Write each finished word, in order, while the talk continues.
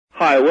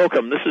Hi,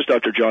 welcome. This is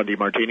Dr. John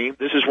DeMartini.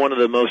 This is one of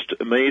the most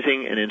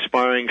amazing and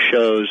inspiring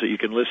shows that you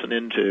can listen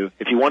into.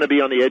 If you want to be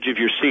on the edge of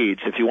your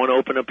seats, if you want to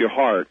open up your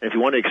heart, if you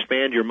want to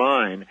expand your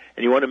mind,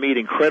 and you want to meet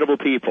incredible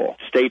people,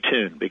 stay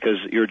tuned because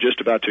you're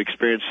just about to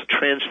experience a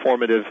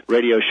transformative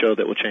radio show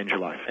that will change your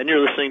life. And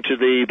you're listening to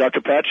the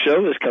Dr. Pat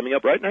Show that's coming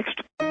up right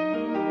next.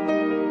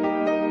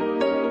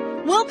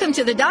 Welcome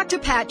to the Dr.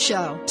 Pat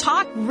Show.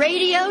 Talk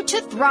radio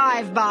to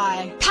thrive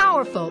by.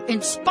 Powerful,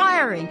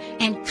 inspiring,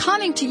 and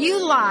coming to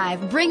you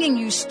live, bringing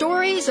you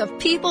stories of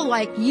people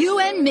like you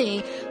and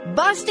me,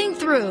 busting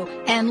through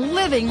and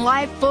living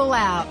life full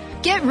out.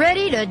 Get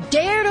ready to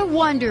dare to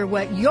wonder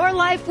what your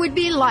life would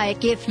be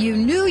like if you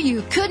knew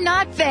you could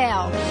not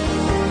fail.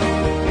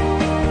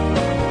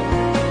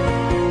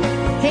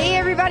 Hey,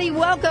 everybody,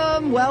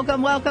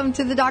 welcome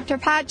to the Dr.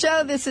 Pat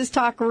Show. This is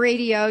Talk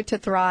Radio to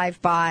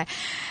Thrive By.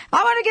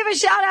 I want to give a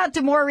shout out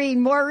to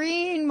Maureen.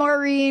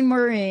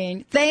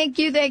 Thank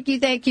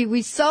you.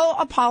 We so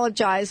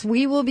apologize.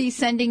 We will be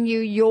sending you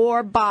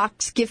your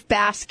gift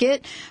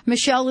basket.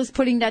 Michelle is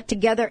putting that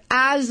together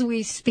as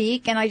we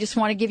speak, and I just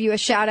want to give you a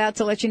shout out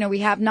to let you know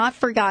we have not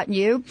forgotten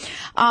you.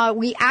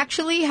 We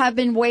actually have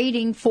been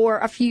waiting for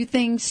a few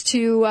things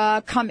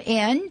to come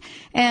in,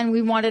 and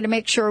we wanted to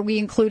make sure we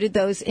included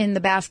those in the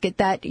basket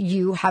that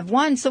you have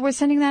won. So we're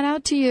sending that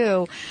out to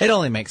you. It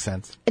only makes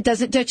sense. It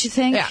doesn't, don't you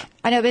think? Yeah.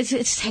 I know, but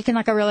it's taken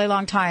like a really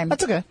long time.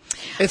 That's okay.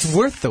 It's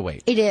worth the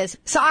wait. It is.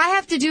 So I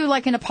have to do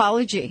like an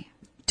apology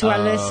to our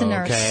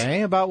listeners.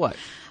 Okay. About what?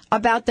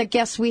 About the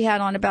guest we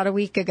had on about a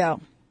week ago.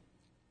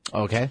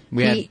 Okay.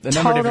 We had a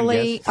number totally of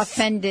different guests.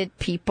 Offended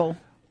people.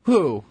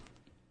 Who?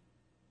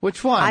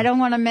 Which one? I don't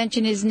want to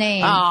mention his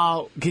name.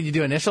 Oh, can you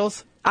do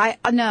initials?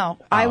 No.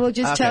 I will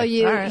just tell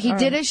you. He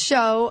did a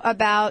show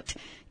about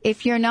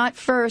if you're not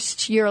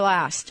first, you're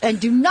last. And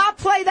do not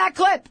play that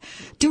clip.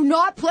 Do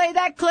not play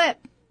that clip.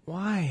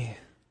 Why?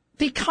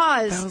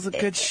 Because that was a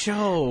good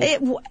show.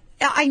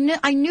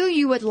 I knew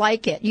you would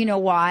like it. You know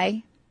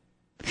why?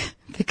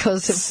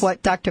 Because of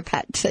what Dr.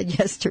 Pat said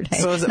yesterday.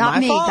 So is it Not my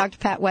me, fault? Dr.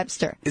 Pat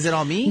Webster. Is it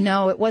all me?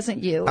 No, it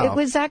wasn't you. Oh. It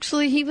was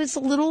actually, he was a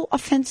little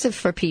offensive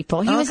for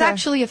people. He was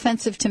actually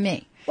offensive to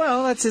me.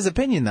 Well, that's his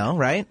opinion, though,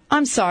 right?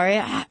 I'm sorry.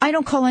 I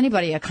don't call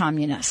anybody a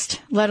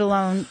communist, let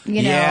alone,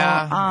 Susie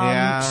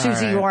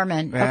right.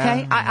 Orman.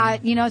 Yeah. Okay?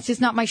 It's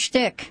just not my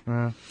shtick.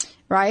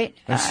 Right?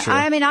 That's true.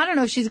 I don't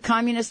know if she's a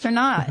communist or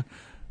not.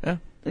 Yeah.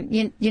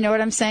 You know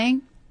what I'm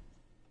saying?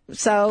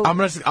 So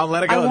I'll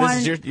let it go.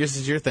 This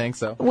is your thing.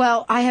 So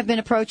I have been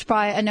approached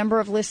by a number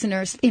of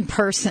listeners in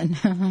person.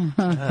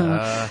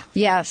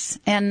 Yes,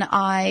 and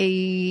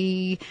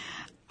I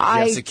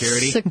have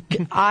security?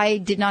 I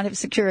did not have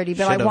security,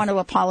 but I want to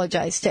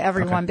apologize to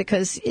everyone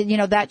because,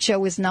 that show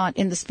was not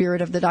in the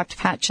spirit of the Dr.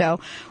 Pat Show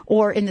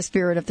or in the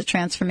spirit of the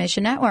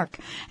Transformation Network.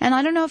 And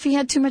I don't know if he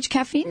had too much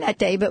caffeine that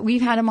day, but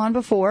we've had him on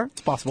before. It's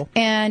possible.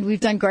 And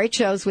we've done great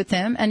shows with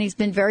him, and he's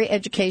been very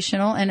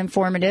educational and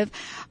informative,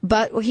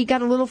 but he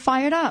got a little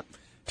fired up.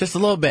 Just a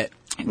little bit.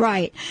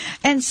 Right.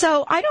 And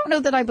so I don't know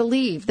that I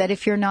believe that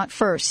if you're not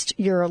first,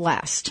 you're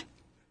last.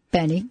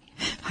 Benny,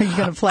 are you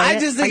going to play it? I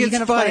just think it's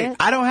funny.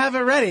 I don't have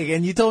it ready,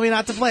 and you told me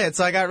not to play it,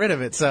 so I got rid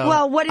of it. So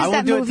well, what is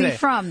that movie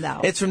from,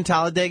 though? It's from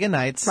Talladega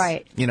Nights.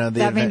 Right.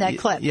 That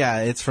clip.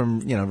 Yeah, it's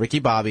from, Ricky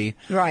Bobby.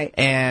 Right.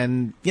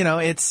 And,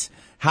 it's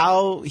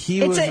how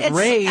he was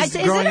raised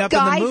growing up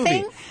in the movie.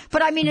 Thing?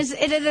 But, is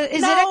it a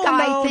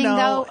guy thing,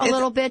 though, a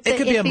little bit? It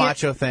could be a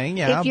macho thing,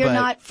 yeah. If you're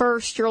not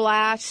first, you're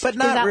last. But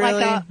not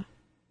really.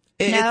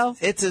 No?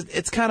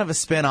 It's kind of a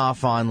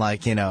spin-off on,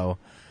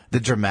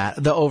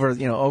 the over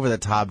the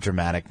top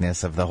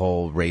dramaticness of the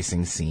whole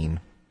racing scene.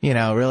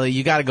 Really,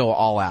 you got to go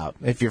all out.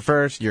 If you're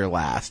first, you're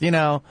last. You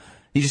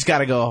just got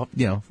to go.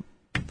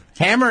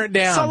 Hammer it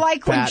down.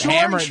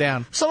 Hammer it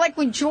down. So like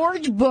when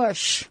George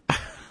Bush.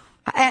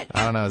 I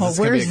don't know. Is this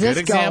going to be a good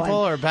example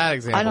or a bad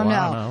example? I don't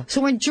know. So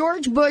when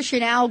George Bush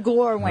and Al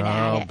Gore went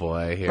at it. Oh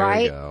boy, here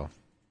we go.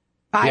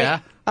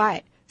 Yeah. All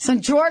right. So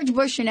George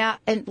Bush and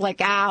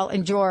Al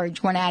and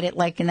George went at it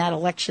in that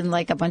election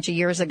a bunch of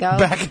years ago.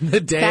 Back in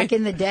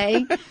the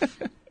day.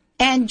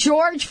 And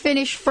George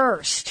finished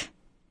first.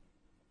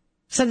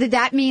 So did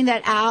that mean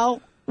that Al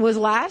was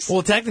last?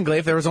 Well, technically,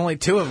 if there was only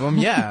two of them,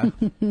 yeah.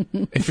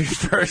 If you're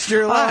first,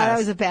 you're last. Oh, that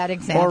was a bad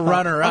example. Or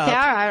runner-up. Okay,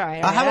 all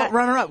right. How about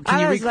runner-up? Can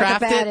you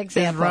recraft it?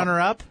 Example. Is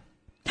runner-up?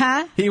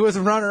 Huh? He was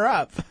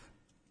runner-up.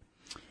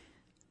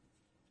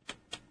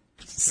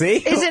 See?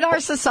 Is it our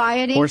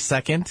society? Or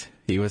second.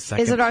 He was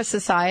second. Is it our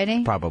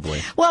society?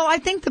 Probably. Well, I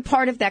think the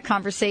part of that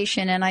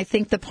conversation, and I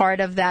think the part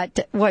of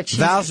that,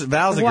 Val's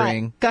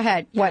agreeing. Go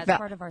ahead. Yeah, it's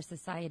part of our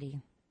society.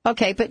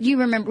 Okay, but you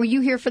remember, were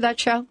you here for that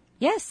show?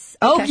 Yes.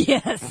 Okay. Oh,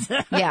 yes.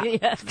 Yeah.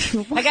 Yes.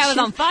 That guy was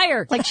on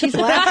fire. Like she's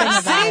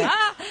laughing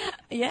about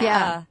it.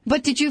 Yeah.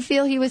 But did you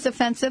feel he was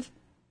offensive?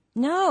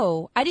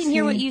 No, I didn't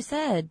hear what you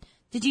said.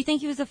 Did you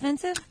think he was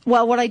offensive?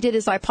 Well, what I did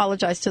is I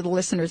apologized to the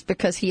listeners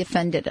because he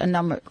offended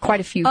quite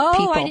a few people.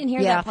 Oh, I didn't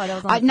hear that part. I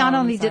was on the Not phone,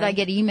 only did sorry. I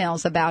get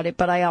emails about it,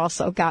 but I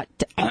also got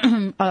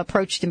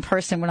approached in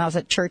person when I was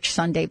at church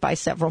Sunday by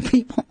several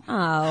people.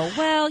 Oh,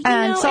 well,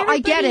 and so I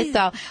get it,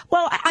 though.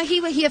 Well,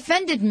 he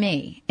offended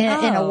me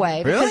in a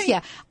way. Really?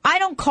 Because, I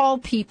don't call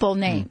people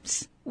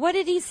names. What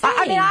did he say?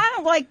 I mean, I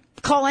don't,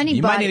 call anybody.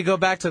 You might need to go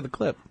back to the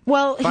clip.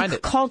 Well, he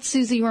called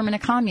Susie Orman a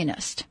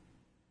communist.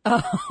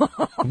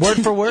 Word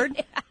for word?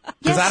 Because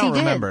Yes, I don't he did.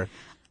 remember.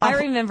 I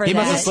remember He that.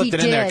 must have slipped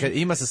it in there. did.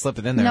 He must have slipped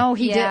it in there. No,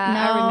 he Yeah, didn't.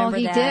 I No, remember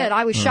he that. did.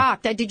 I was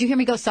shocked. Did you hear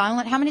me go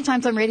silent? How many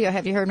times on radio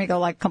have you heard me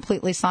go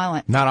completely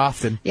silent? Not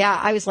often. Yeah,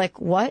 I was like,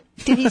 what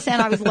did he say?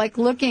 And I was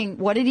looking,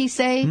 what did he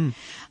say?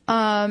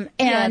 And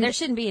there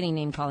shouldn't be any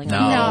name calling.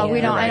 No, we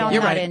don't. You're right. I don't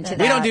You're get right. into We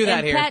that. don't do that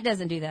And here. Pat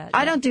doesn't do that.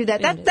 I don't do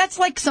that. That's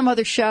like some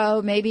other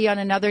show, maybe on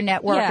another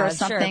network Yeah, or sure,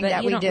 something but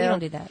that we do. We don't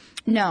do that.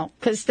 No,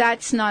 because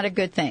that's not a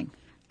good thing.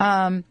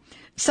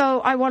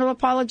 So I want to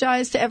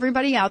apologize to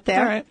everybody out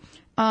there. All right.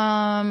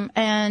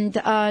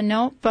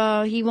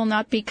 Nope, he will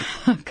not be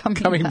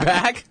coming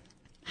back?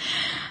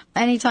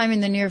 anytime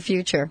in the near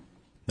future.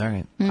 All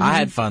right. I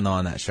had fun, though,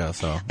 on that show.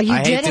 So You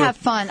I did have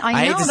fun. I know.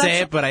 hate to say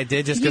that's- it, but I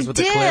did just You because with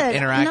the did. clip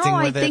interacting no,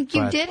 with it. I think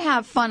you but- did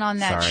have fun on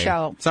that Sorry.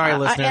 show. Sorry,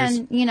 listeners.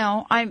 And,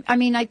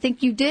 I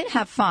think you did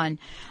have fun.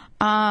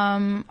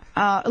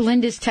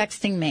 Linda's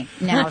texting me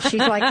now.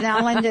 She's like,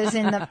 now Linda's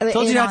in the...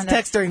 Told you in not on to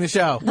text during the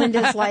show.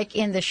 Linda's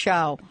in the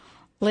show.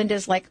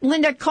 Linda's like,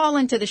 Linda, call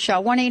into the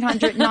show.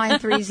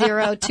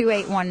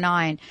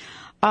 1-800-930-2819.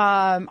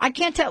 I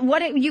can't tell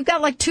you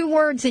got 2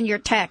 words in your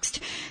text.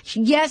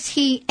 Yes,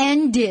 he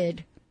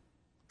ended.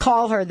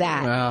 Call her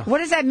that. Well, what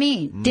does that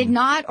mean? Did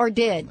not or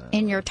did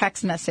in your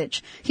text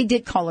message? He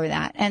did call her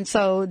that. And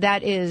so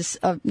that is,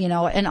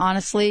 and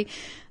honestly,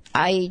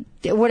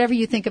 whatever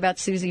you think about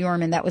Susie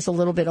Orman, that was a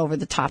little bit over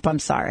the top. I'm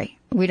sorry.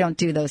 We don't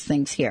do those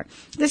things here.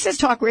 This is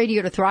Talk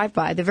Radio to Thrive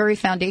By. The very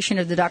foundation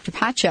of the Dr.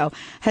 Pat Show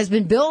has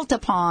been built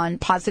upon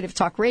positive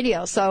talk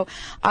radio. So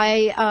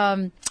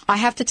I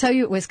have to tell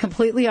you, it was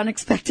completely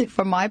unexpected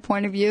from my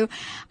point of view.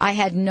 I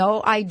had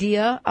no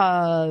idea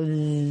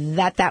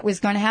that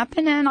was going to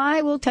happen, and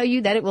I will tell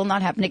you that it will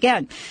not happen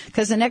again.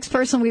 Because the next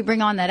person we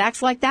bring on that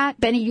acts like that,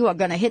 Benny, you are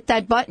going to hit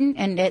that button,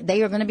 and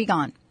they are going to be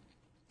gone.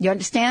 You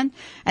understand?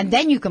 And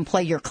then you can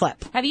play your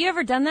clip. Have you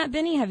ever done that,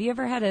 Benny? Have you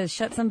ever had to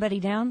shut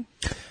somebody down?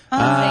 They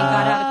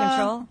got out of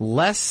control?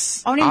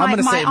 Less. Only I'm my going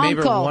to say maybe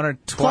uncle, one or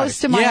twice. close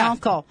to my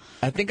uncle.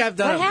 I think I've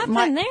done What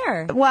happened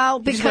there? Well,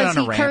 just went because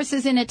on a he rant.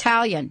 curses in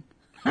Italian.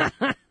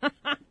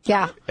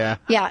 Yeah.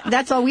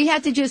 That's all. We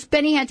had to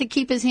Benny had to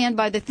keep his hand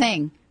by the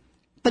thing.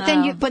 But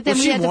then we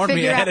she had to warned me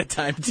figure ahead out. of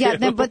time, too. Yeah,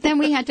 but then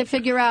we had to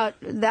figure out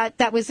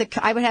that was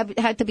I would have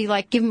had to be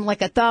give him a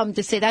thumb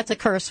to say that's a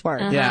curse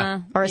word.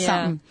 Yeah. Or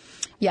something.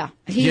 Yeah.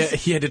 He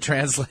had to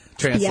translate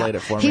it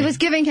for me. He was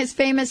giving his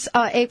famous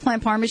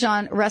eggplant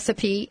parmesan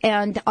recipe,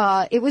 and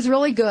it was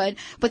really good.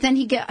 But then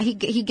he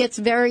gets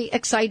very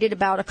excited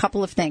about a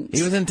couple of things.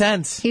 He was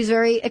intense. He's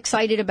very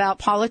excited about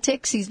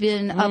politics. He's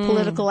been a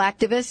political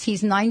activist.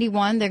 He's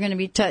 91. They're going to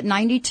be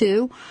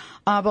 92.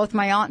 Both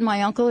my aunt and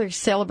my uncle are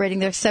celebrating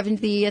their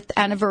 70th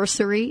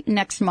anniversary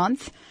next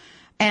month.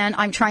 And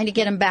I'm trying to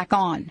get him back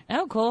on.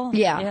 Oh, cool.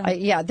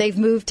 Yeah. They've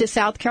moved to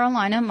South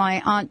Carolina.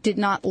 My aunt did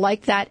not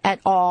like that at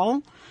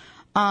all.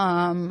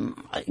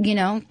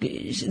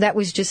 That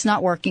was just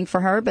not working for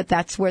her, but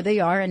that's where they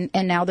are. And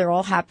now they're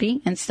all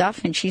happy and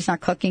stuff. And she's not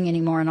cooking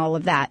anymore and all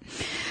of that.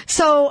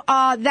 So,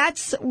 I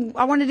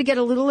wanted to get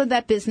a little of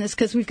that business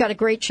because we've got a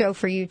great show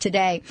for you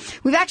today.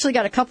 We've actually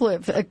got a couple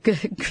of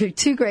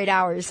 2 great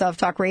hours of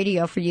talk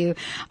radio for you.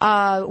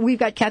 We've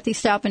got Cathy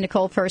Staup and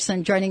Nicole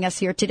Person joining us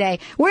here today.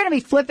 We're going to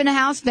be flipping a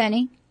house,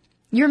 Benny.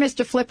 You're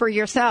Mr. Flipper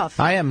yourself.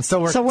 I am.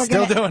 So we're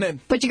still doing it.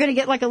 But you're going to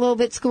get a little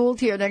bit schooled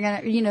here. They're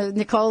going to,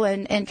 Nicole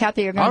and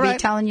Cathy are going to be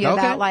telling you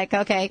about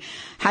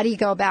how do you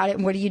go about it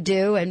and what do you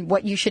do and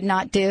what you should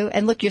not do.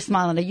 And look, you're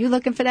smiling. Are you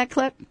looking for that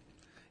clip?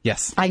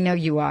 Yes. I know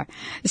you are.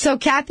 So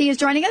Cathy is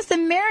joining us,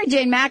 and Mary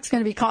Jane Mack's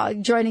going to be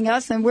joining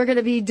us, and we're going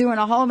to be doing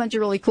a whole bunch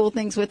of really cool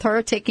things with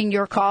her, taking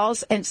your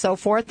calls and so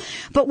forth.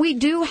 But we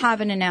do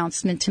have an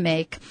announcement to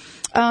make.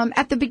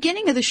 At the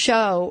beginning of the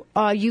show,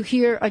 you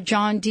hear a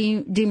John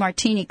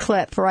DeMartini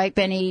clip, right,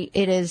 Benny?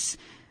 It is,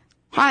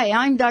 "Hi,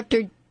 I'm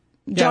Dr.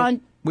 John." Yeah,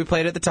 we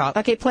played it at the top.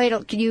 Okay, play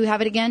it. Can you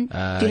have it again?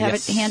 Do you have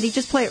it handy?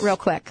 Just play it real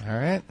quick. All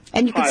right.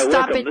 And you can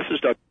stop welcome. it. This is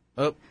Dr.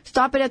 Oh.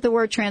 Stop it at the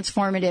word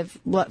transformative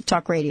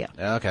talk radio.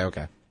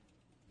 Okay.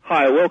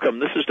 Hi, welcome.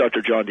 This is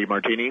Dr. John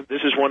DeMartini. This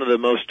is one of the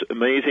most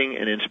amazing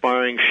and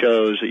inspiring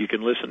shows that you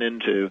can listen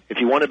into. If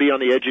you want to be on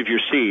the edge of your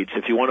seats,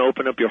 if you want to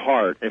open up your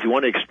heart, if you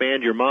want to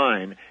expand your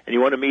mind, and you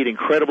want to meet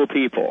incredible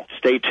people,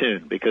 stay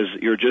tuned because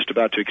you're just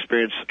about to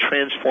experience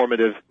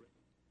transformative.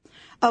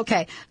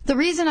 Okay. The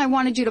reason I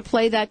wanted you to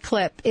play that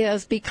clip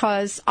is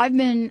because I've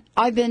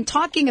been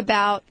talking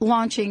about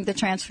launching the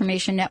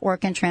Transformation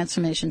Network and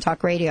Transformation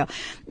Talk Radio.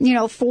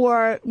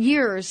 For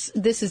years,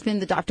 this has been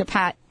the Dr.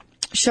 Pat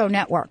Show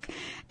network,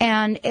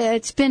 and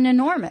it's been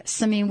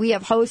enormous. I mean, we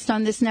have hosts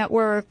on this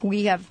network.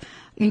 We have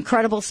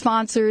incredible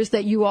sponsors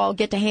that you all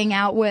get to hang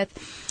out with.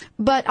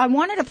 But I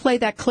wanted to play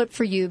that clip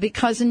for you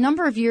because a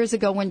number of years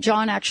ago when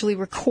John actually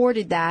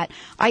recorded that,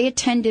 I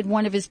attended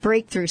one of his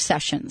breakthrough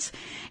sessions.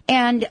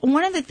 And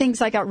one of the things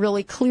I got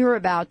really clear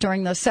about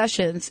during those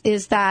sessions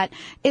is that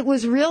it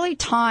was really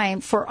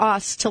time for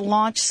us to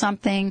launch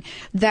something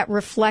that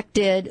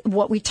reflected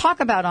what we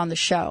talk about on the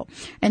show.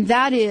 And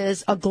that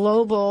is a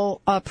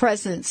global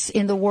presence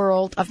in the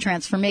world of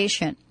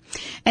transformation.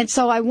 And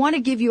so I want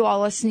to give you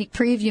all a sneak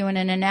preview and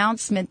an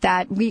announcement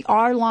that we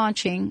are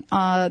launching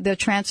the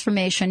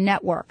Transformation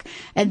Network.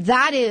 And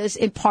that is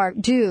in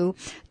part due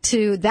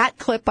to that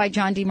clip by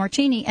John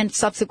DeMartini and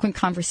subsequent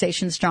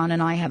conversations John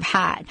and I have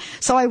had.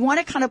 So I want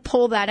to kind of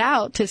pull that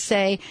out to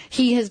say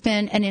he has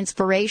been an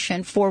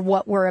inspiration for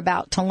what we're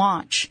about to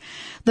launch.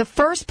 The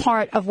first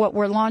part of what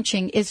we're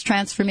launching is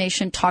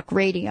Transformation Talk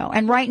Radio.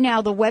 And right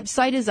now the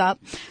website is up,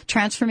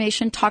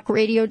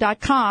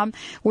 transformationtalkradio.com.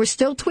 We're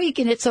still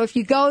tweaking it, so if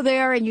you go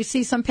there and you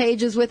see some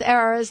pages with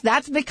errors,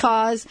 that's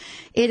because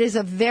it is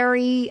a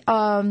very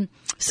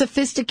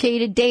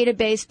sophisticated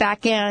database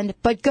back end,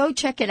 but go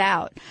check it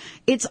out.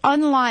 It's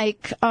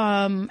unlike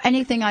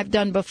anything I've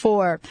done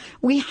before.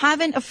 We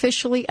haven't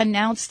officially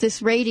announced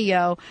this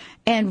radio,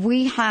 and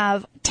we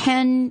have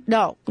 15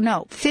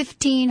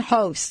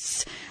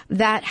 hosts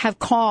that have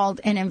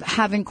called and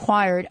have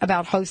inquired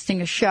about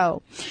hosting a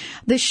show.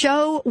 The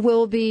show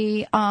will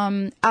be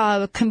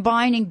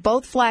combining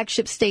both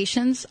flagship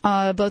stations,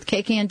 both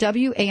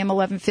KKNW, AM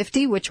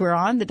 1150, which we're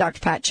on, the Dr.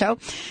 Pat Show.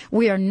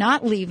 We are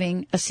not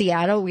leaving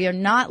Seattle. We are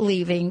not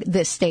leaving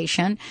this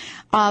station.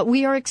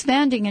 We are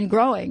expanding and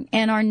growing.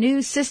 And our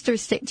new sister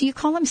do you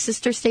call them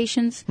sister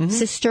stations? Mm-hmm.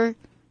 Sister?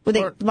 Would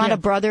they not a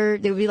brother?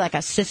 They would be like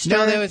a sister.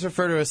 No, they always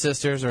refer to as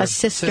sisters or a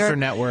sister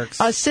networks.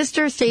 A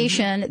sister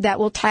station that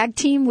will tag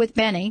team with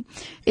Benny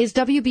is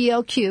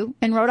WBLQ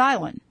in Rhode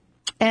Island.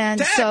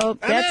 And so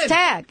that's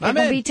tag. It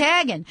will be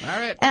tagging. All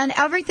right. And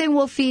everything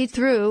will feed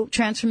through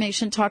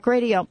Transformation Talk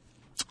Radio.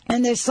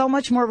 And there's so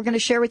much more we're going to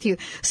share with you.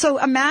 So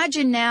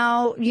imagine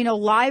now,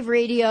 live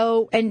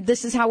radio, and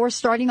this is how we're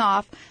starting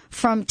off,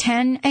 from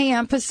 10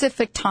 a.m.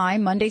 Pacific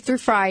time, Monday through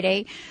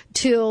Friday,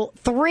 till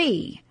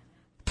 3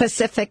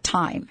 Pacific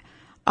time.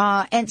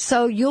 And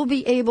so you'll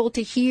be able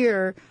to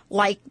hear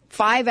like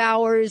 5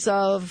 hours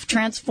of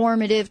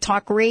transformative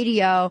talk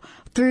radio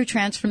through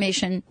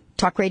Transformation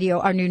Talk Radio,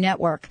 our new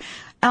network.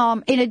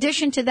 In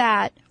addition to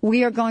that,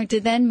 we are going to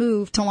then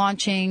move to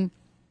launching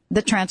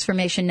the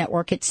Transformation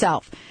Network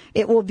itself.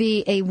 It will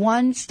be a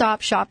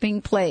one-stop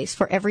shopping place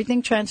for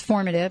everything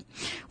transformative.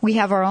 We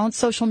have our own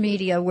social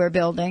media we're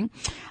building.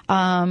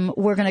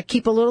 We're going to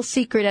keep a little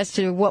secret as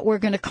to what we're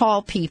going to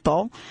call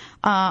people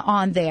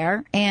on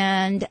there.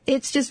 And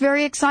it's just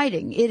very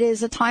exciting. It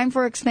is a time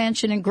for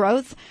expansion and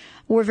growth.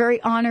 We're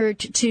very honored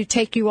to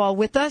take you all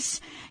with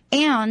us.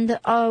 And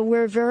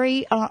we're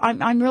very,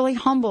 I'm really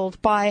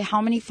humbled by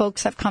how many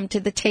folks have come to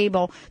the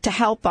table to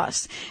help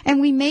us. And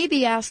we may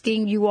be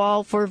asking you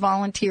all for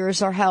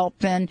volunteers or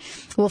help, and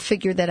we'll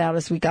figure that out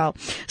as we go.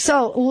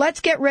 So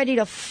let's get ready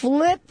to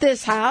flip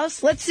this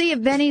house. Let's see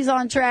if Benny's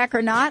on track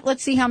or not.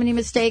 Let's see how many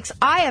mistakes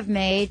I have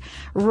made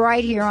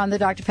right here on the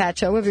Dr. Pat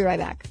Show. We'll be right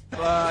back.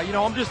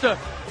 I'm just a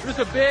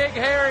big,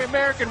 hairy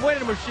American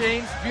winning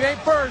machine. If you ain't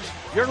first,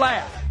 you're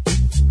last.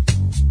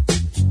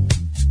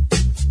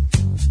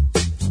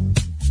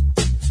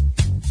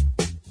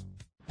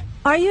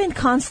 Are you in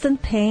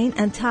constant pain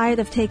and tired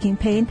of taking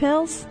pain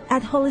pills?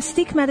 At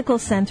Holistic Medical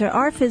Center,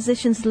 our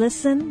physicians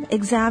listen,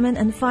 examine,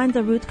 and find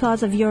the root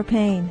cause of your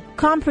pain.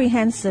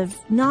 Comprehensive,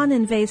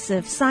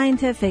 non-invasive,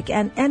 scientific,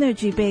 and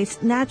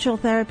energy-based natural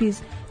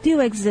therapies do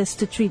exist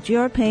to treat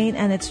your pain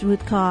and its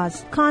root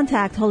cause.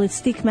 Contact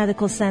Holistic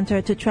Medical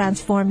Center to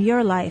transform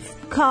your life.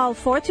 Call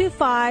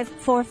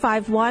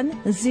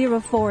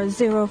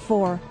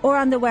 425-451-0404 or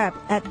on the web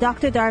at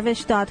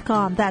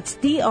drdarvish.com. That's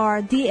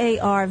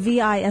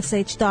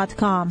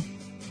drdarvish.com.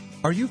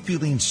 Are you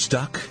feeling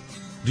stuck?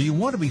 Do you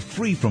want to be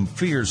free from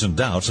fears and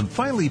doubts and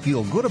finally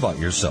feel good about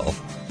yourself,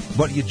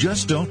 but you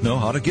just don't know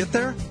how to get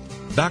there?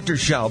 Dr.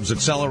 Schaub's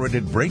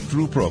Accelerated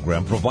Breakthrough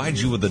Program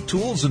provides you with the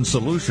tools and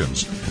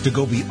solutions to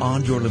go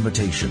beyond your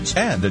limitations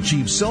and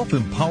achieve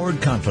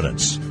self-empowered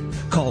confidence.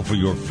 Call for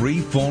your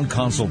free phone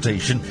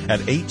consultation at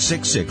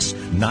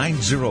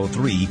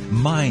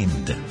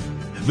 866-903-MIND.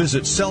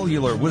 Visit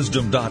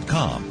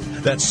cellularwisdom.com.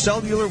 That's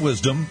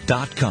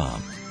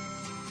cellularwisdom.com.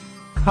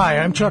 Hi,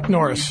 I'm Chuck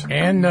Norris.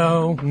 And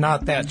no,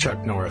 not that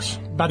Chuck Norris.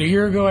 About a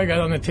year ago, I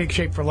got on the Take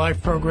Shape for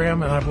Life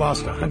program, and I've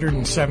lost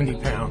 170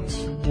 pounds.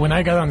 When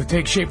I got on the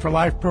Take Shape for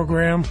Life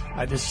program,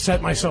 I just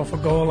set myself a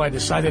goal. I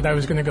decided I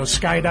was going to go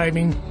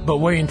skydiving, but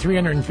weighing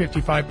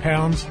 355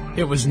 pounds,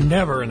 it was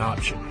never an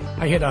option.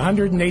 I hit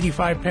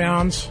 185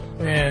 pounds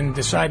and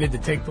decided to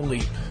take the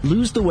leap.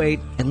 Lose the weight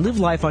and live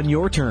life on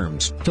your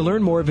terms. To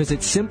learn more,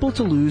 visit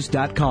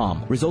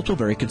simpletolose.com. Results will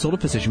vary. Consult a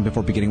physician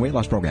before beginning weight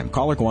loss program.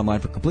 Call or go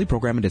online for complete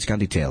program and discount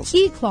details.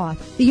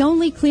 eCloth, the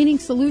only cleaning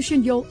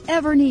solution you'll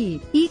ever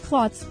need.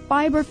 E-Cloth's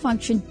fiber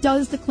function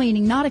does the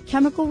cleaning, not a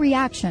chemical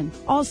reaction.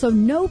 Also,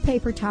 no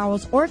paper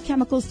towels or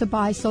chemicals to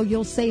buy, so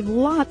you'll save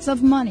lots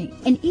of money.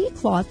 And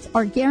E-Cloths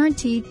are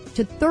guaranteed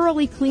to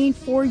thoroughly clean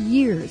for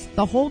years.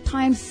 The whole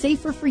time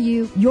safer for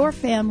you, your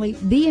family,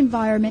 the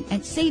environment,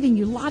 and saving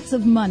you lots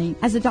of money.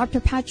 As a Dr.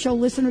 Pat Show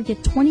listener,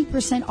 get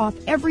 20% off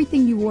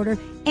everything you order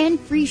and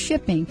free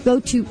shipping. Go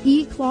to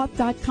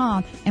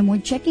ecloth.com, and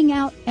when checking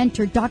out,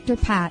 enter Dr.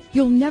 Pat.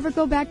 You'll never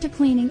go back to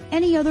cleaning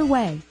any other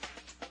way.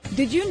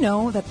 Did you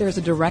know that there's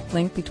a direct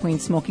link between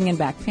smoking and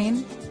back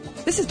pain?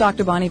 This is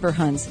Dr. Bonnie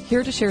Verhunz,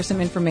 here to share some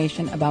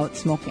information about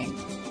smoking.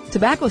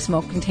 Tobacco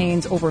smoke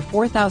contains over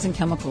 4,000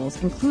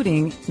 chemicals,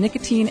 including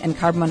nicotine and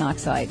carbon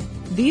monoxide.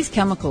 These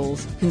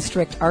chemicals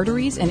constrict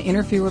arteries and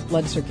interfere with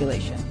blood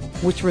circulation,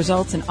 which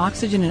results in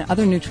oxygen and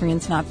other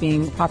nutrients not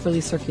being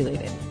properly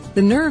circulated.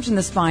 The nerves in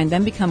the spine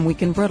then become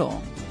weak and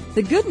brittle.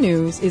 The good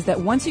news is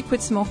that once you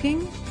quit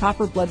smoking,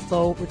 proper blood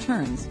flow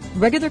returns.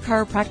 Regular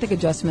chiropractic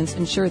adjustments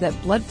ensure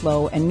that blood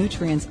flow and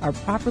nutrients are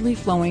properly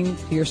flowing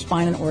to your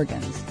spine and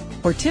organs.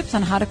 For tips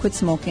on how to quit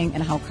smoking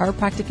and how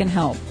chiropractic can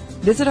help,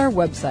 visit our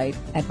website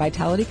at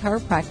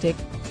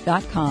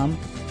vitalitychiropractic.com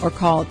or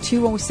call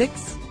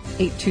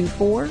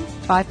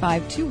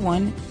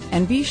 206-824-5521,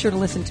 and be sure to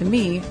listen to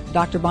me,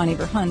 Dr. Bonnie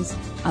Verhunz,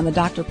 on the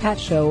Dr. Pat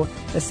Show,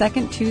 the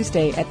second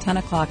Tuesday at 10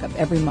 o'clock of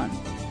every month.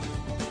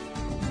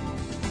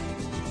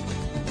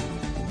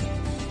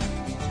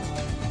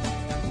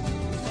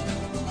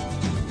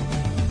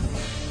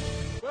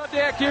 Well,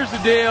 Dick, here's the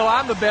deal.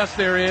 I'm the best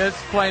there is,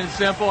 plain and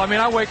simple. I mean,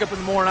 I wake up in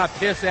the morning, I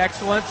piss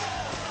excellence,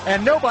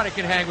 and nobody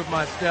can hang with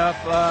my stuff.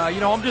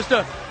 I'm just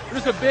a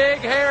big,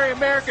 hairy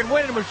American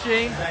winning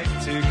machine.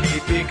 Like to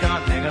keep you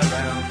hang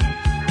around.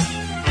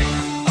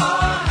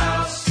 Our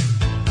house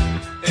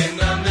in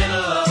the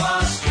middle of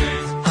our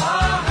street.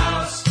 Our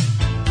house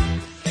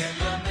in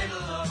the middle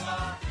of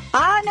our...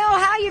 I know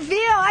how you feel.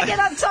 I get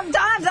up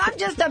sometimes. I'm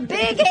just a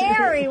big,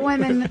 hairy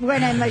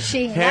winning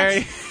machine.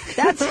 Hairy.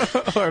 That's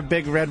or a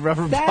big red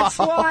rubber ball. That's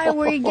why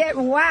we get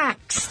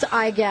waxed,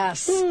 I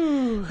guess.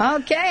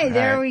 Okay,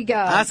 there we go.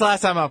 That's the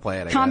last time I'll play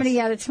it, I Comedy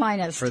guess, at its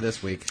finest. for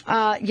this week.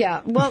 Yeah.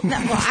 Well,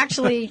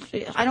 actually,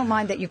 I don't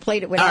mind that you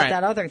played it without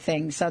that other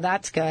thing, so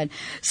that's good.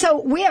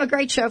 So we have a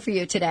great show for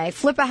you today.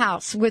 Flip a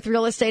House with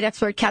real estate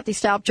expert Cathy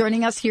Staup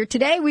joining us here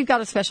today. We've got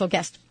a special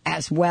guest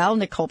as well,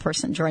 Nicole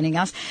Person joining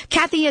us.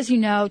 Cathy, as you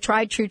know,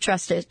 tried, true,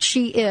 trusted.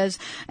 She is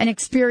an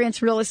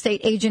experienced real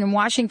estate agent in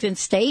Washington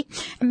State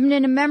and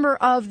a member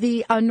of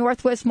the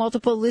Northwest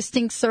Multiple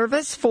Listing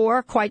Service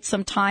for quite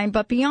some time.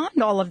 But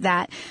beyond all of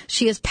that,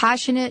 she is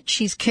passionate,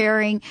 she's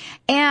caring,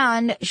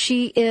 and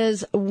she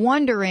is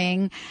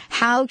wondering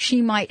how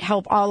she might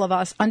help all of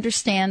us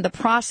understand the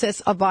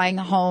process of buying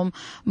a home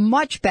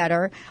much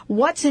better,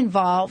 what's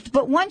involved.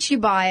 But once you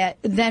buy it,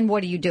 then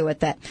what do you do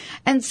with it?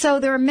 And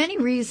so there are many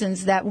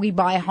reasons that we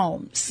buy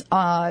homes.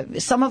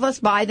 Some of us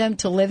buy them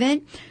to live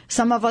in.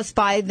 Some of us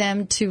buy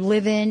them to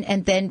live in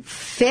and then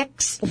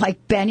fix,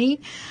 like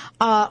Benny.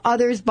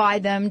 Others buy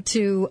them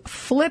to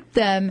flip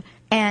them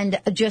and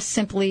just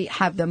simply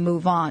have them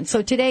move on.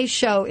 So today's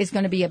show is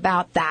going to be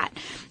about that.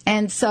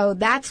 And so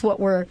that's what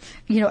we're,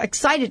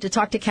 excited to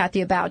talk to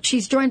Cathy about.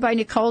 She's joined by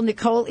Nicole.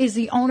 Nicole is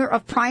the owner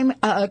of Prime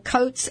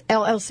Coats,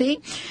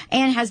 LLC,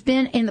 and has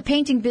been in the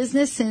painting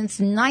business since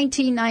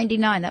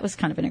 1999. That was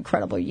kind of an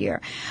incredible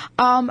year.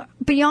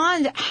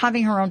 Beyond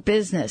having her own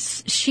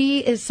business, she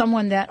is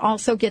someone that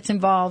also gets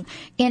involved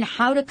in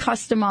how to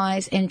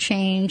customize and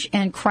change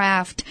and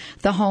craft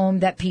the home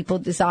that people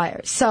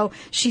desire. So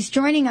she's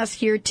joining us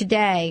here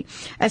today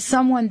as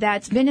someone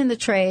that's been in the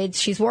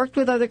trades. She's worked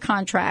with other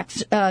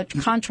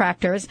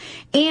contractors,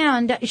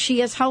 and she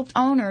has helped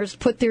owners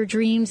put their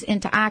dreams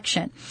into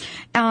action.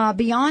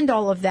 Beyond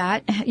all of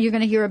that, you're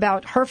going to hear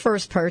about her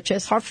first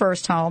purchase, her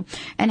first home,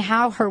 and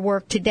how her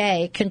work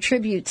today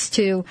contributes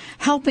to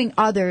helping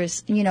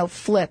others,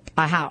 flip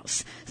a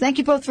house. Thank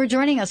you both for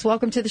joining us.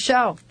 Welcome to the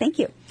show. Thank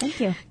you. Thank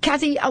you.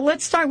 Cathy,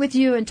 let's start with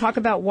you and talk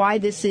about why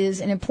this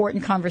is an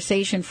important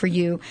conversation for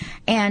you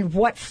and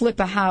what flip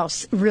a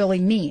house really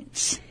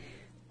means.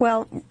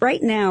 Well,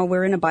 right now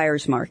we're in a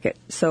buyer's market,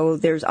 so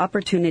there's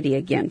opportunity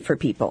again for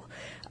people.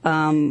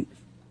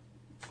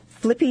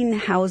 Flipping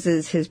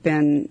houses has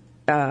been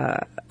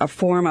a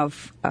form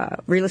of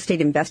real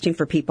estate investing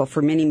for people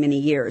for many, many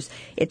years.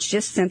 It's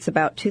just since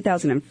about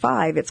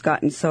 2005 it's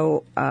gotten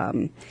so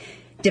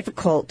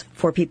difficult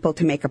for people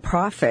to make a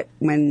profit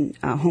when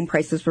home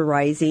prices were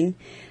rising.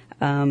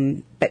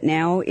 But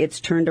now it's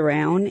turned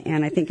around,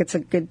 and I think it's a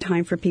good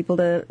time for people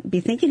to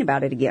be thinking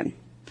about it again.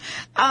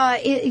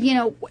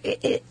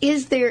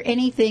 Is there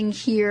anything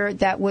here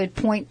that would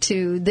point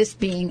to this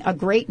being a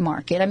great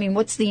market? I mean,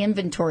 what's the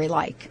inventory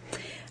like?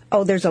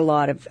 Oh, there's a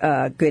lot of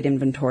good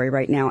inventory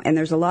right now, and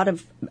there's a lot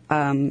of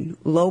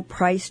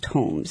low-priced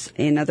homes.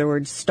 In other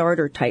words,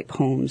 starter-type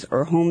homes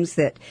or homes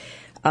that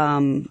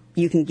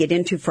you can get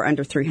into for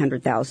under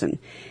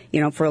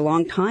 $300,000. For a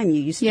long time,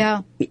 you used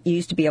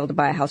to be able to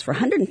buy a house for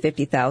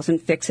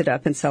 $150,000, fix it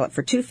up, and sell it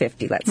for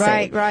 $250,000. Let's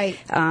say. Right.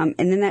 And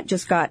then that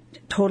just got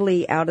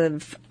totally out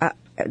of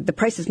the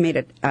price has made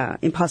it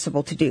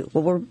impossible to do.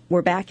 Well,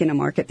 we're back in a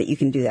market that you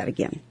can do that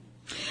again.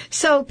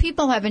 So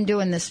people have been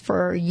doing this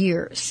for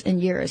years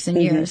and years and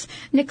years.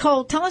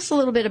 Nicole, tell us a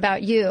little bit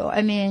about you.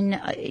 I mean,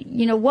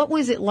 what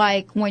was it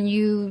like when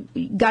you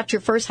got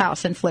your first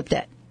house and flipped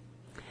it?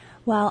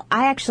 Well,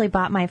 I actually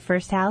bought my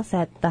first house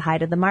at the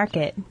height of the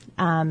market.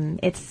 I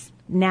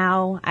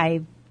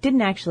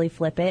didn't actually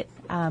flip it.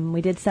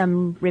 We did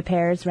some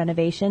repairs,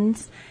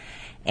 renovations,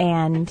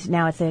 and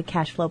now it's a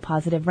cash flow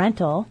positive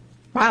rental.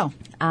 Wow.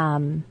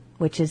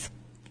 Which is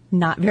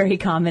not very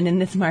common in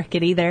this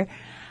market either.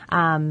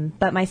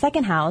 But my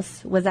second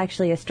house was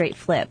actually a straight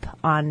flip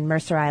on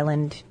Mercer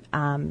Island,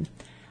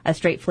 a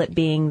straight flip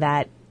being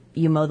that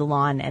you mow the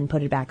lawn and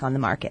put it back on the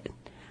market.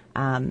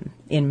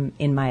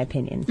 In my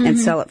opinion. And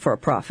sell it for a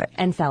profit.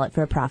 That's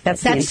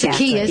the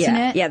key, isn't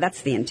it? Yeah,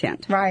 that's the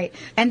intent. Right.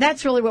 And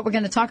that's really what we're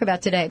going to talk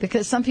about today,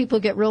 because some people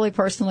get really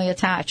personally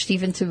attached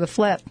even to a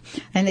flip,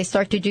 and they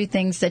start to do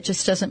things that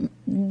just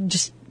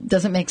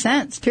doesn't make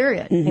sense,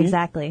 period.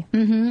 Exactly.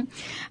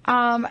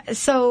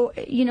 So,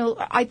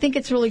 I think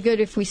it's really good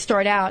if we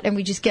start out and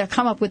we just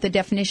come up with a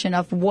definition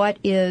of what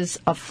is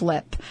a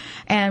flip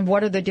and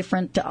what are the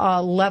different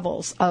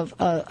levels of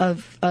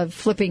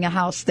flipping a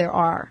house there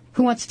are.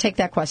 Who wants to take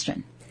that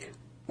question?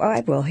 Well, I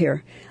will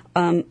here.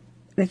 I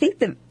think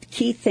the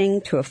key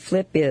thing to a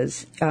flip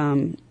is,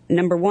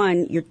 number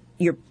one,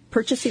 you're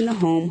purchasing the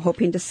home,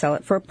 hoping to sell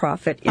it for a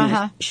profit in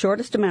the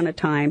shortest amount of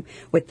time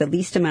with the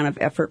least amount of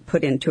effort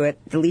put into it,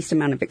 the least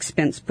amount of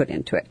expense put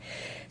into it.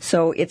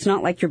 So it's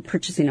not like you're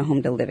purchasing a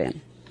home to live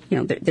in.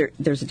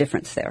 There's a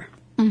difference there.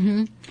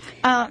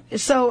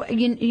 So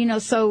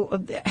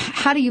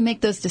how do you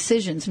make those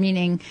decisions?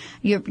 Meaning,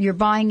 you're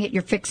buying it,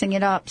 you're fixing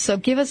it up. So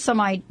give us some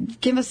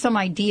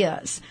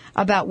ideas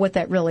about what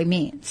that really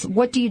means.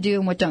 What do you do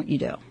and what don't you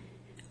do?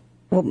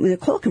 Well,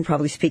 Nicole can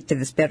probably speak to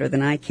this better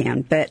than I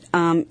can, but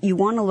you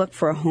want to look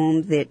for a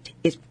home that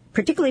is,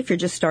 particularly if you're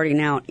just starting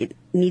out, it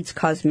needs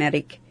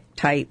cosmetic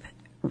type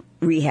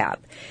rehab.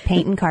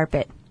 Paint and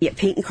carpet. Yeah,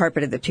 paint and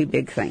carpet are the two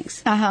big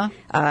things.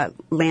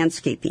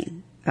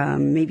 Landscaping.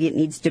 Maybe it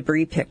needs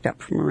debris picked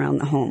up from around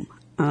the home.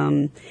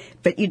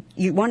 But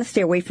you want to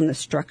stay away from the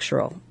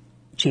structural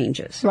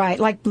changes. Right,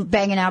 like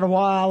banging out a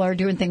wall or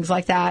doing things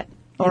like that.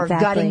 Or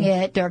gutting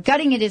it. Or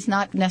gutting it is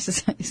not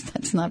necessary.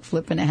 That's not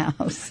flipping a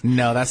house.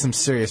 No, that's some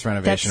serious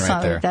renovation right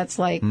there. That's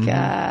like,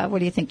 what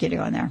do you think you're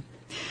doing there?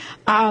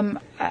 And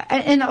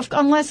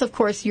unless, of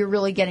course, you're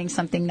really getting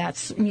something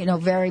that's,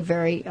 very,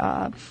 very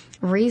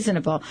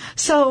reasonable.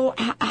 So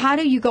how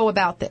do you go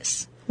about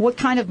this? What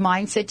kind of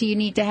mindset do you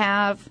need to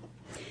have?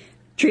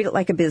 Treat it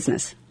like a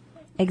business.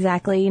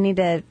 Exactly. You need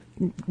to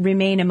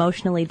remain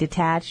emotionally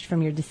detached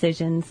from your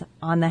decisions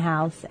on the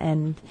house.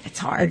 And it's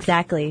hard.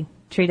 Exactly.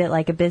 Treat it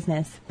like a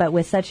business. But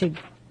with such a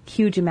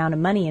huge amount of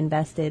money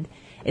invested,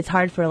 it's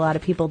hard for a lot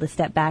of people to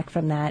step back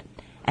from that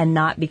and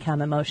not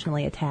become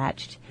emotionally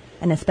attached.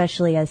 And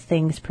especially as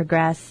things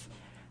progress,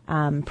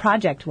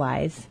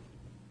 project-wise,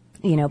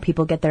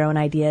 people get their own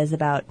ideas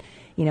about,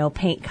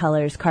 paint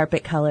colors,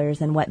 carpet colors,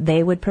 and what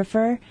they would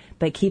prefer,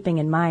 but keeping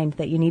in mind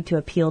that you need to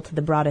appeal to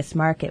the broadest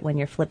market when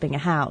you're flipping a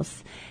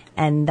house.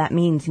 And that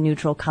means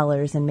neutral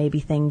colors and maybe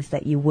things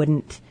that you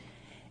wouldn't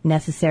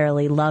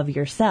necessarily love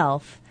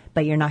yourself,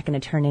 but you're not going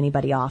to turn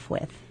anybody off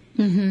with.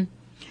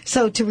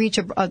 So to reach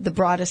the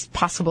broadest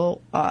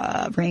possible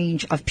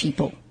range of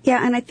people.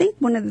 Yeah, and I think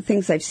one of the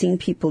things I've seen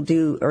people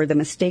do, or the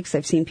mistakes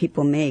I've seen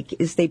people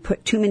make, is they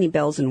put too many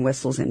bells and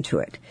whistles into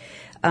it.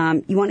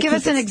 You want to give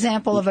us an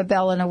example of a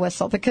bell and a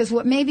whistle, because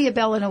what may be a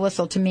bell and a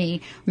whistle to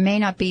me may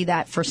not be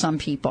that for some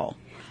people.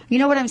 You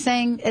know what I'm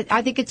saying?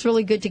 I think it's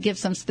really good to give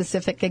some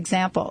specific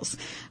examples,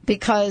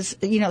 because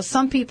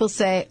some people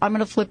say I'm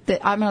going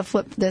to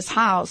flip this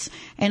house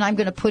and I'm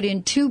going to put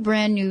in 2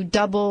 brand new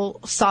double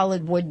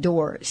solid wood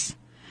doors,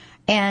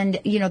 and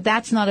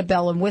that's not a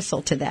bell and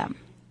whistle to them.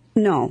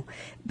 No,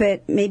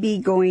 but maybe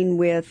going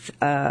with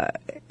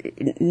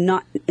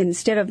not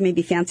instead of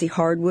maybe fancy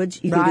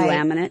hardwoods, you can do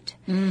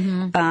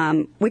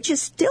laminate, which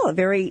is still a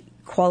very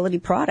quality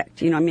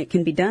product. It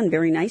can be done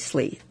very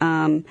nicely.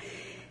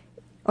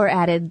 Or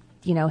added,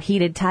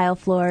 heated tile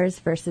floors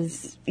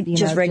versus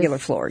just regular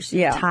floors.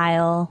 Yeah,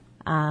 tile.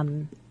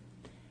 I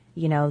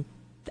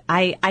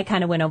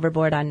kind of went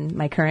overboard on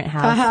my current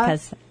house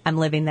because I'm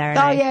living there and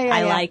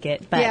I like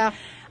it, but.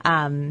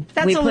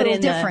 That's we a put little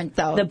in different,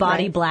 though. The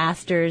body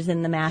blasters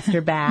in the master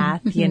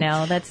bath,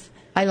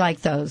 I like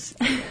those.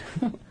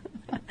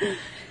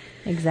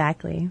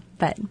 Exactly.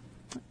 But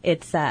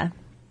it's a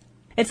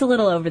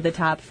little over the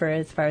top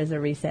as far as a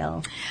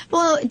resale.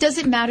 Well, does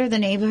it matter the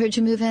neighborhood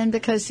you move in?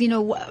 Because,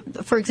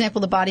 for example,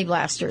 the body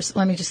blasters.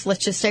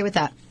 Let's just stay with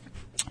that.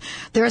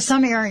 There are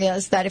some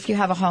areas that if you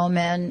have a home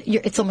and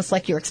it's almost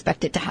like you're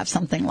expected to have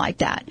something like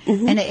that.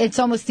 And it's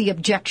almost the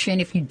objection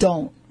if you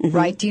don't,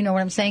 right? Do you know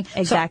what I'm saying?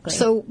 Exactly.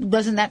 So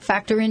doesn't that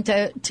factor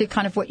into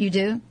kind of what you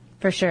do?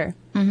 For sure.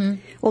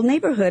 Well,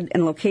 neighborhood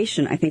and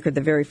location, I think, are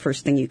the very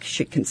first thing you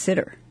should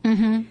consider.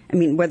 I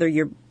mean, whether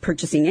you're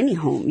purchasing any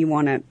home, you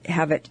want to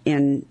have it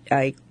in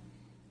a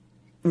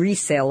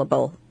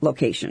resaleable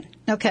location.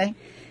 Okay.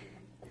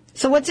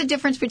 So what's the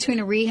difference between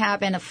a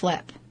rehab and a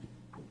flip?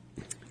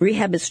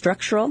 Rehab is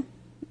structural.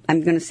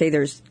 I'm going to say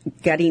there's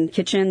gutting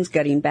kitchens,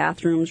 gutting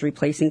bathrooms,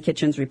 replacing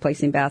kitchens,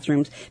 replacing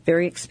bathrooms.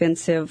 Very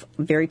expensive,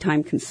 very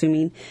time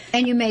consuming.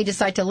 And you may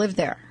decide to live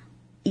there.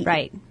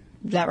 Right.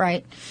 Is that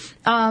right?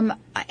 And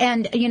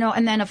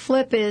then a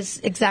flip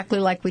is exactly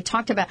like we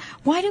talked about.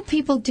 Why do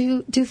people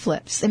do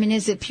flips? I mean,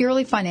 is it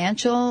purely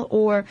financial,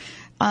 or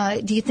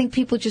do you think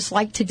people just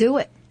like to do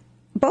it?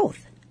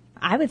 Both.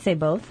 I would say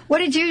both. What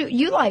did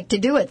you like to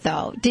do it,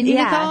 though? Didn't you,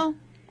 Nicole?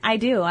 I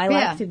do. I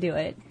like to do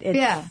it.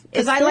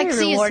 Because I like to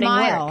see a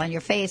smile on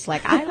your face,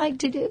 like, I like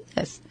to do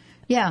this.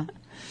 Yeah.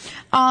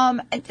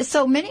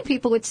 So many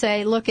people would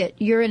say, look,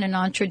 you're in a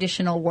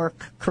non-traditional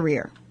work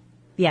career.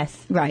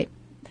 Yes. Right.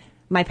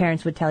 My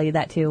parents would tell you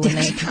that, too, when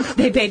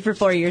they paid for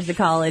 4 years of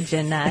college,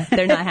 and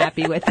they're not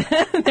happy with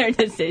their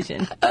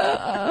decision.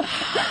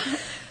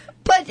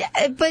 But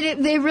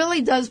it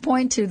really does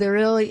point to there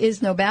really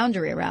is no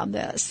boundary around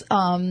this.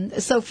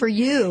 So for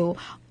you,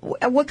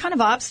 what kind of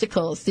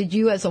obstacles did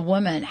you as a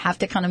woman have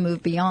to kind of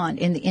move beyond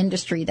in the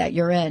industry that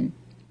you're in?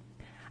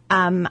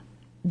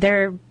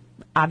 There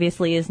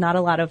obviously is not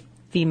a lot of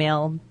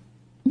female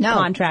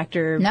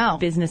contractor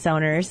business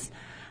owners.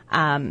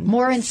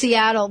 More in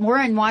Seattle, more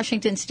in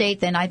Washington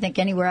State than I think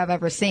anywhere I've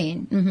ever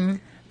seen. Mm-hmm.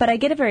 But I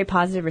get a very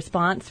positive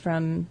response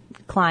from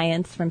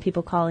clients, from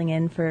people calling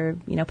in for,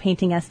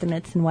 painting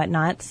estimates and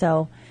whatnot.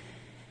 So,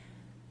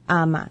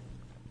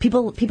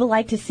 people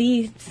like to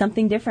see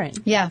something different.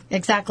 Yeah,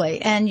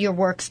 exactly. And your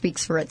work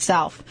speaks for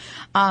itself.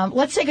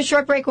 Let's take a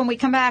short break. When we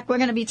come back, we're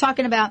going to be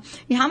talking about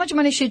how much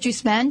money should you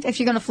spend if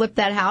you're going to flip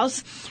that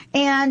house?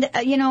 And,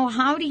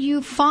 how do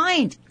you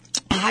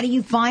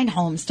find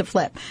homes to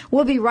flip?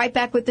 We'll be right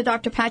back with the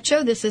Dr. Pat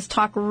Show. This is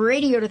Talk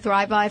Radio to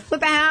Thrive By.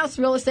 Flip a house,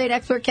 real estate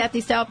expert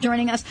Cathy Staup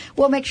joining us.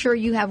 We'll make sure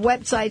you have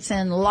websites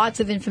and lots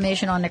of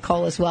information on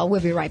Nicole as well.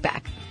 We'll be right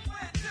back.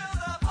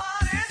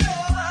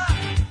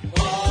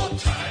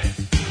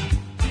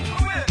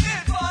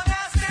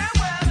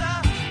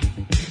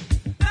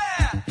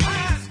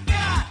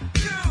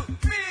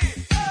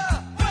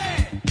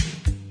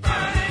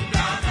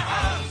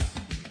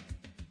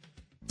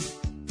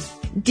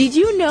 Did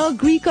you know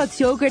Greek God's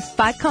yogurt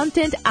fat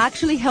content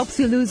actually helps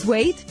you lose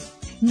weight?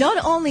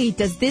 Not only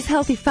does this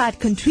healthy fat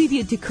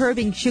contribute to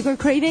curbing sugar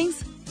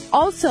cravings,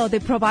 also the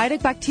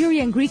probiotic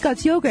bacteria in Greek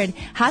God's yogurt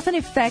has an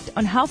effect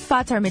on how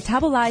fats are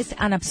metabolized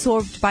and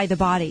absorbed by the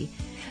body.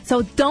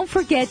 So don't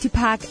forget to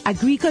pack a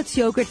Greek God's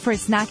yogurt for a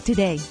snack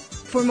today.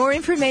 For more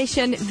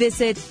information,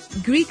 visit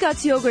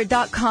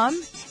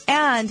GreekGodsYogurt.com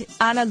and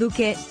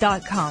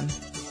AnnaLuque.com.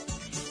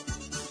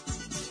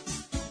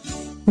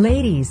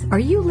 Ladies, are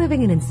you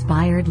living an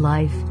inspired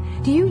life?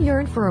 Do you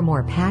yearn for a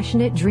more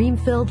passionate,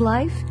 dream-filled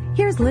life?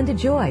 Here's Linda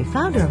Joy,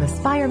 founder of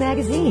Aspire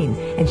Magazine,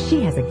 and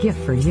she has a gift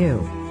for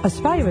you.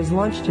 Aspire has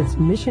launched its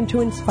Mission to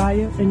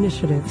Inspire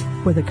initiative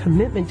with a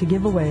commitment to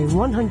give away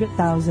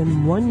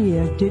 100,000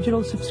 one-year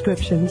digital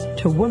subscriptions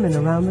to women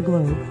around the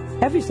globe.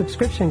 Every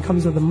subscription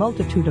comes with a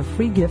multitude of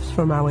free gifts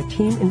from our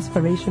team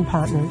inspiration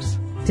partners.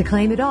 To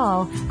claim it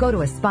all, go to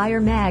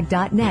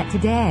aspiremag.net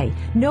today.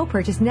 No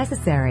purchase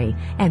necessary.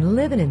 And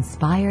live an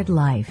inspired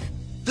life.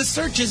 The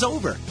search is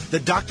over.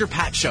 The Dr.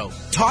 Pat Show,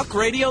 Talk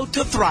Radio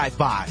to Thrive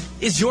By,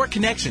 is your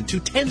connection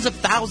to tens of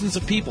thousands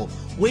of people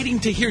waiting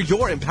to hear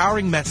your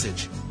empowering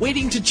message,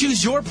 waiting to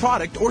choose your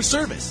product or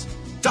service.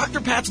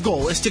 Dr. Pat's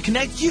goal is to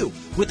connect you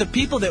with the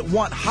people that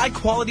want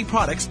high-quality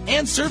products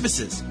and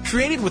services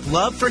created with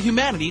love for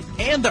humanity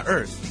and the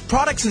earth.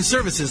 Products and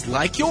services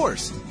like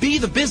yours. Be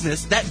the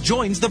business that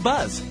joins the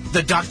buzz.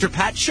 The Dr.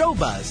 Pat Show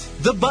buzz.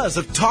 The buzz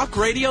of talk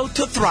radio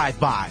to thrive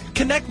by.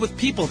 Connect with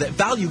people that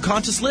value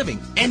conscious living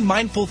and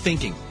mindful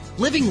thinking.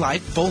 Living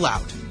life full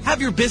out.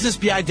 Have your business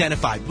be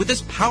identified with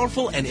this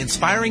powerful and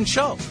inspiring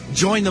show.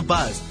 Join the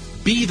buzz.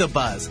 Be the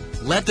buzz.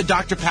 Let the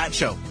Dr. Pat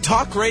Show,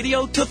 talk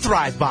radio to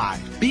thrive by.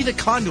 Be the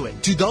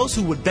conduit to those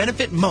who would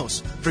benefit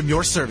most from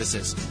your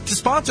services. To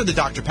sponsor the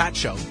Dr. Pat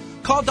Show,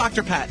 call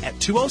Dr. Pat at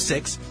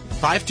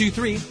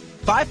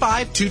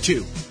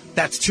 206-523-5522.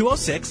 That's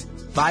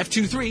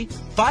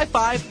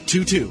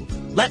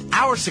 206-523-5522. Let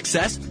our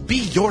success be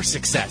your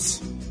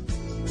success.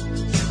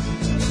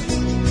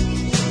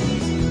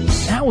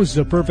 Now is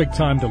the perfect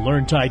time to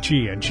learn Tai Chi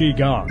and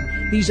Qigong.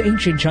 These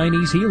ancient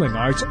Chinese healing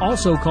arts,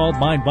 also called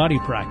mind-body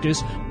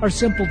practice, are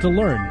simple to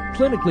learn,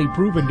 clinically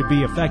proven to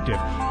be effective,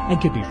 and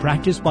can be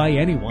practiced by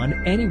anyone,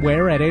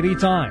 anywhere, at any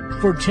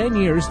time. For 10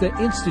 years, the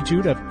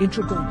Institute of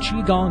Integral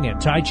Qigong and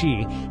Tai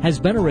Chi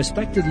has been a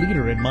respected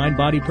leader in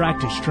mind-body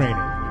practice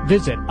training.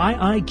 Visit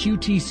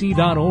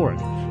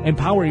iiqtc.org.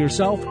 Empower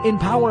yourself,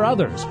 empower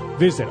others.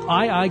 Visit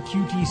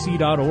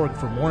iiqtc.org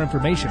for more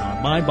information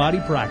on mind-body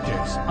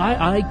practice.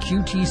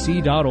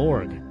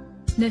 iiqtc.org.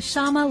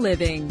 Neshama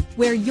Living,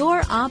 where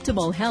your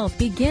optimal health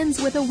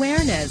begins with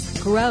awareness,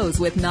 grows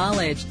with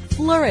knowledge,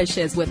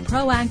 flourishes with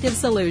proactive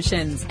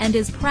solutions, and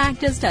is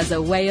practiced as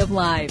a way of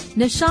life.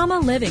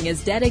 Neshama Living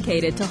is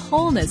dedicated to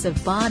wholeness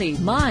of body,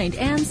 mind,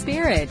 and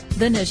spirit.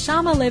 The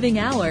Neshama Living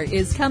Hour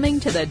is coming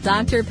to the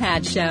Dr.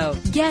 Pat Show.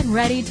 Get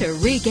ready to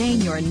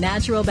regain your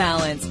natural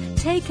balance.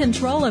 Take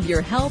control of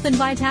your health and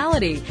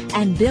vitality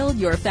and build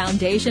your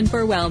foundation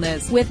for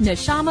wellness with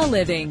Neshama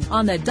Living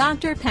on the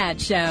Dr. Pat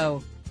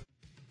Show.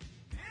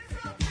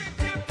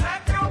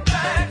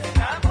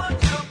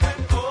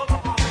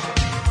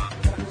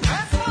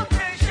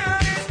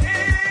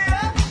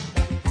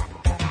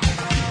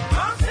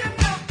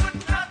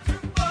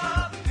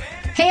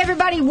 Hey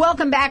everybody,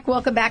 welcome back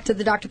to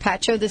the Dr.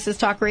 Pat Show. This is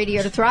Talk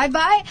Radio to Thrive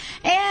By,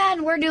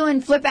 and we're doing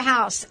Flip a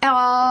House.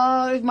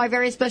 My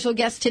very special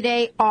guests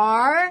today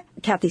are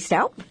Cathy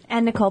Staup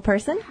and Nicole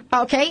Person.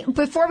 Okay,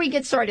 before we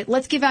get started,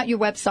 let's give out your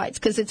websites,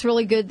 because it's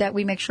really good that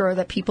we make sure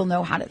that people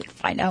know how to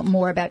find out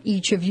more about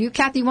each of you.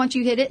 Cathy, why don't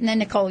you hit it, and then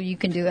Nicole, you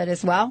can do it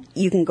as well.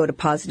 You can go to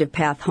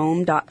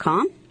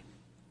positivepathhome.com.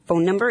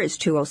 Phone number is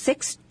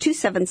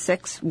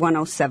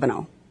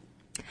 206-276-1070.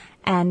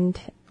 And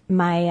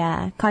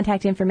my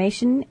contact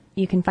information,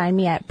 you can find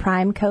me at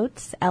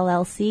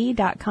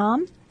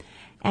primecoatsllc.com.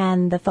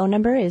 And the phone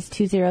number is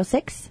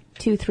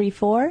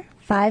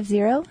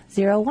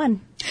 206-234-5001.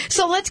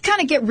 So let's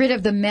kind of get rid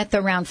of the myth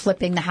around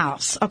flipping the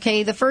house,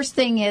 okay? The first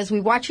thing is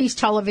we watch these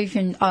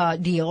television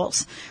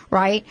deals,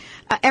 right?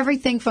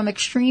 Everything from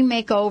Extreme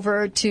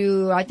Makeover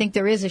to, I think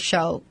there is a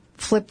show,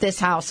 Flip This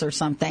House or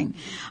something.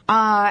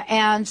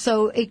 And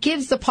so it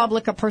gives the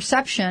public a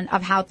perception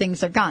of how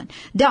things are done.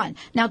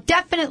 Now,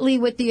 definitely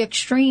with the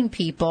extreme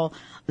people,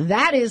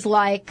 that is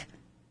like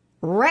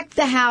wreck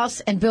the house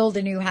and build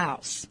a new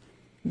house.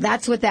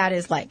 That's what that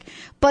is like.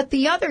 But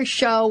the other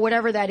show,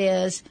 whatever that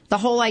is, the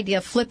whole idea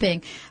of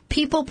flipping,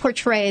 people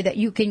portray that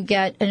you can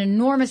get an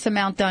enormous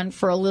amount done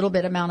for a little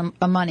bit amount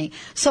of money.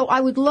 So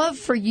I would love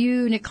for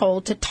you,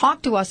 Nicole, to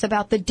talk to us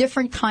about the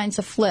different kinds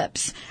of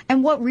flips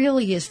and what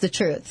really is the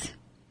truth.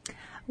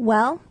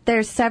 Well,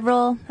 there's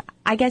several,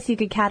 I guess you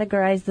could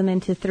categorize them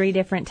into 3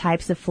 different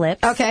types of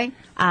flips. Okay.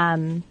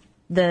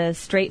 The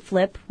straight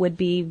flip would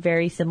be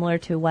very similar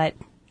to what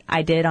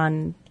I did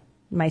on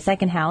my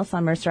second house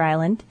on Mercer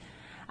Island.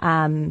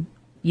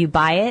 You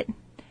buy it,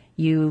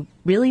 you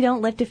really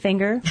don't lift a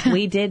finger.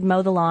 We did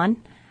mow the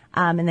lawn,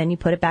 and then you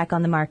put it back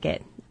on the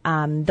market.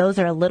 Those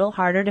are a little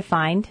harder to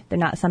find. They're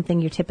not something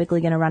you're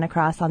typically going to run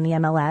across on the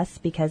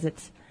MLS because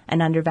it's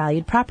an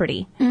undervalued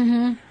property.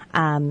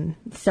 Mm-hmm.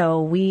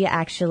 So we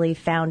actually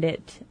found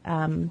it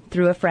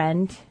through a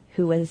friend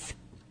who was,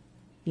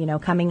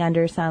 coming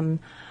under some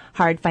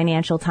hard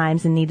financial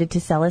times and needed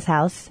to sell his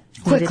house.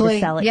 Needed to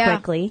sell it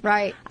quickly.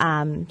 Right.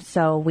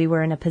 So we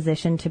were in a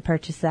position to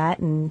purchase that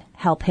and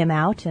help him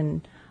out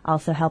and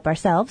also help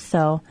ourselves.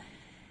 So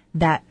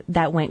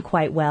that went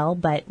quite well,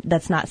 but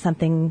that's not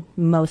something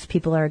most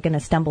people are going to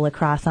stumble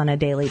across on a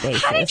daily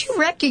basis. How did you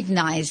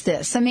recognize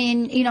this? I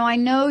mean, I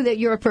know that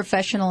you're a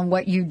professional in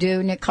what you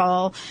do,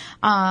 Nicole,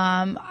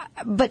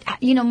 but,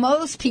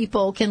 most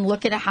people can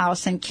look at a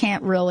house and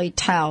can't really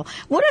tell.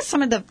 What are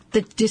some of the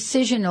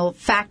decisional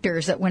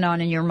factors that went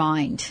on in your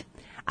mind?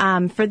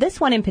 For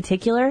this one in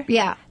particular,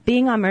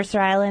 being on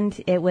Mercer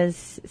Island, it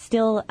was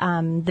still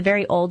the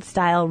very old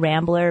style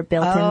Rambler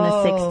built in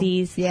the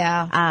 60s.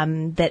 Yeah.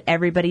 That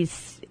everybody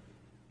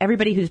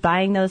who's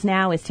buying those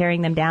now is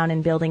tearing them down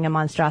and building a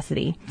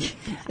monstrosity.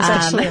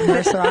 Especially on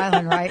Mercer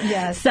Island, right?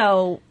 Yes.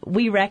 So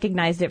we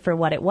recognized it for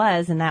what it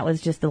was, and that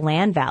was just the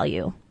land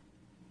value.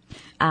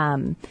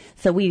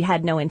 So we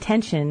had no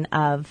intention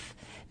of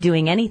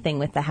doing anything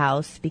with the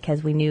house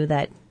because we knew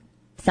that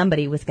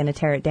somebody was going to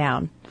tear it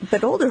down.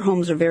 But older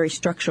homes are very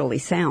structurally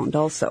sound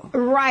also.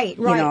 Right.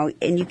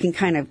 And you can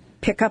kind of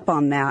pick up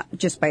on that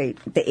just by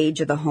the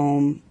age of the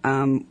home,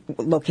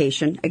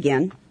 location,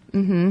 again.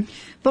 Mm-hmm.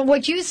 But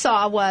what you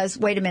saw was,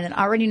 wait a minute,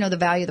 I already know the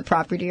value of the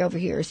property over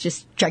here is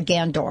just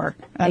gigantor.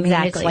 I mean,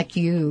 it's like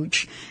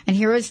huge. And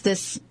here is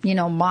this,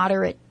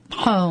 moderate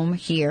home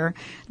here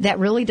that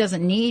really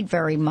doesn't need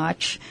very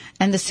much,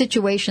 and the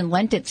situation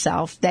lent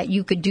itself that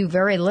you could do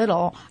very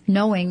little,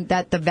 knowing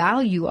that the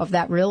value of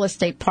that real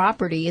estate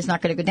property is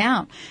not going to go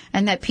down,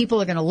 and that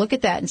people are going to look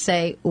at that and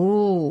say,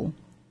 ooh,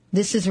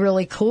 this is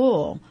really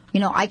cool.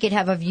 I could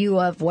have a view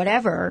of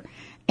whatever,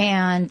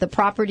 and the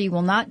property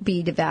will not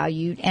be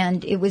devalued,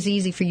 and it was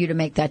easy for you to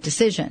make that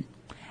decision.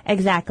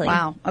 Exactly.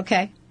 Wow.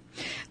 Okay.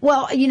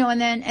 Well,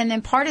 and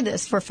then part of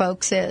this for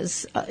folks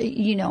is,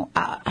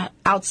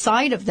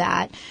 outside of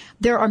that,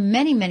 there are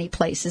many, many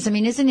places. I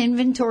mean, isn't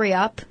inventory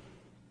up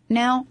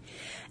now?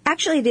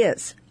 Actually, it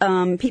is.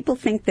 People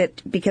think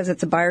that because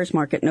it's a buyer's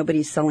market,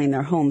 nobody's selling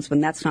their homes,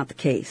 when that's not the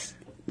case.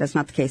 That's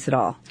not the case at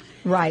all.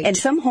 Right. And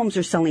some homes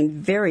are selling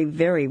very,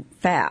 very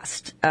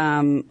fast.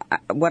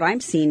 What I'm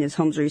seeing is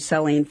homes are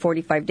selling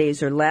 45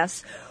 days or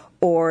less,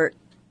 or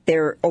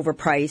they're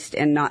overpriced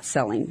and not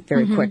selling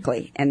very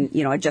quickly. And,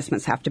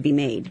 adjustments have to be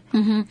made.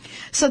 Mm-hmm.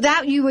 So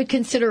that you would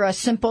consider a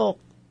simple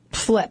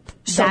flip,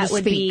 so that to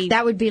would speak. be,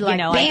 That would be like,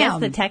 I bam. guess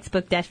the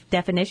textbook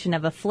definition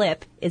of a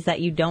flip is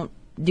that you don't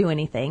do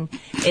anything.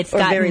 It's Or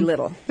gotten, very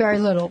little. Very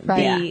little,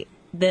 right?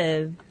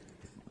 The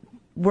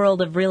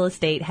world of real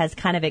estate has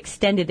kind of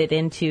extended it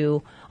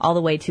into all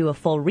the way to a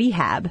full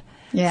rehab.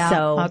 Yeah.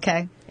 So,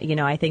 okay.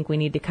 I think we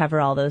need to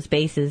cover all those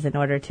bases in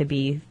order to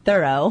be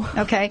thorough.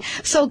 Okay.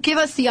 So give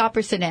us the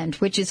opposite end,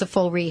 which is a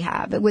full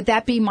rehab. Would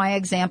that be my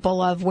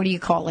example of, what do you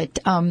call it?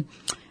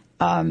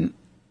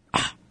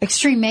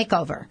 Extreme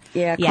makeover.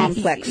 Yeah,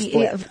 complex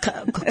flip.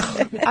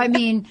 I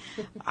mean,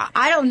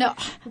 I don't know.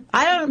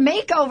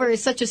 Makeover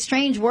is such a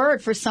strange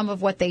word for some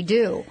of what they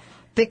do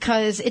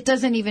because it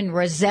doesn't even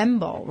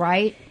resemble,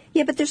 right?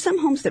 Yeah, but there's some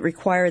homes that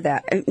require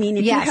that. I mean,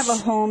 if Yes. you have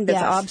a home that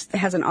Yes.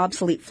 has an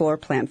obsolete floor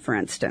plan, for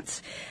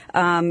instance,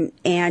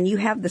 and you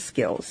have the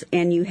skills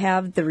and you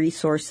have the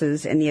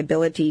resources and the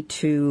ability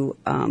to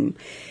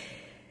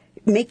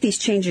make these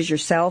changes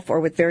yourself or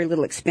with very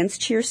little expense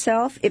to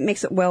yourself, it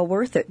makes it well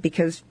worth it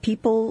because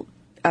people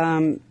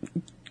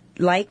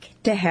like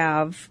to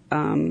have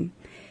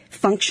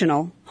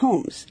functional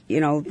homes,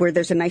 where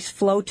there's a nice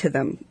flow to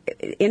them.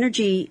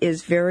 Energy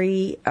is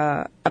very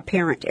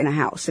apparent in a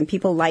house, and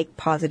people like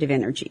positive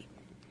energy.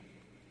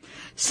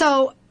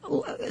 So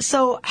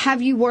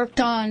have you worked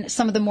on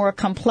some of the more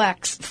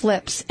complex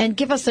flips? And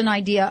give us an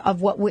idea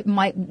of what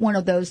might one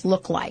of those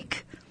look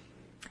like.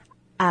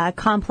 A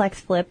complex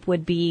flip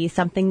would be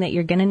something that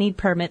you're going to need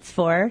permits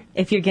for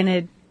if you're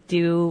going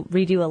to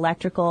redo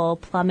electrical,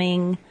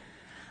 plumbing,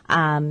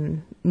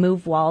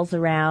 move walls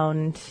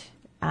around.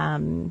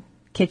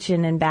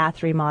 Kitchen and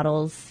bath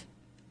remodels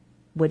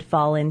would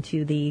fall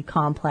into the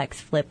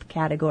complex flip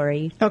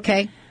category.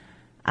 Okay.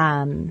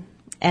 And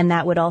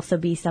that would also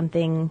be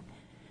something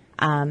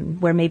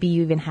where maybe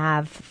you even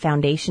have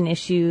foundation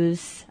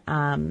issues,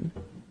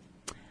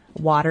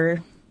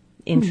 water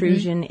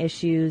intrusion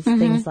issues,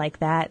 things like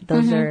that.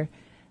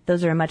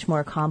 Those are a much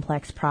more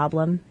complex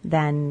problem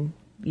than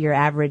your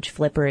average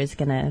flipper is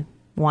going to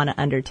want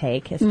to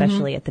undertake,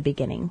 especially at the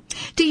beginning.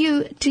 Do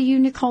you,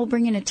 Nicole,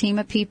 bring in a team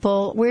of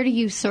people? Where do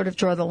you sort of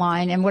draw the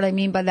line? And what I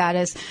mean by that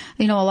is,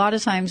 a lot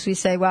of times we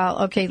say,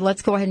 well, okay,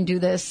 let's go ahead and do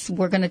this.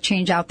 We're going to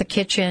change out the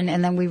kitchen.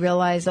 And then we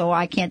realize, oh,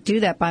 I can't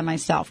do that by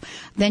myself.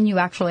 Then you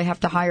actually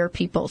have to hire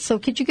people. So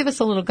could you give us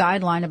a little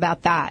guideline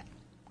about that?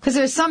 Because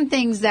there's some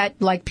things that,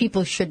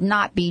 people should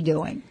not be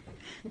doing.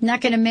 I'm not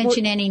going to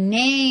mention any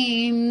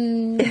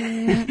names.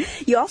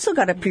 You also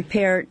got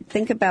to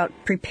think about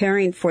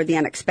preparing for the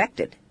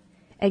unexpected.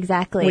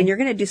 Exactly. When you're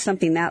going to do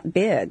something that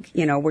big,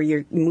 where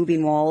you're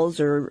moving walls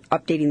or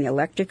updating the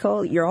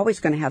electrical, you're always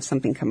going to have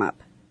something come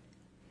up.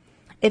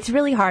 It's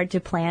really hard to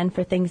plan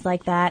for things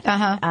like that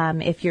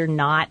if you're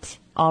not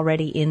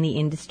already in the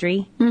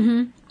industry.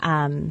 Things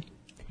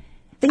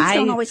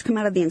don't always come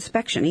out of the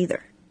inspection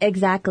either.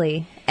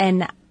 Exactly.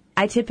 And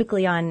I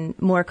typically, on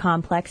more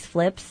complex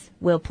flips,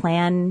 will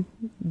plan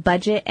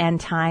budget and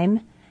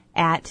time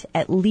at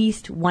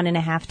least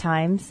 1.5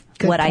 times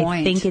what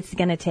I think it's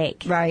going to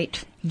take.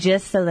 Right.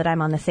 Just so that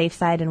I'm on the safe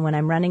side, and when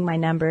I'm running my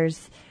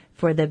numbers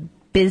for the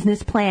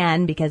business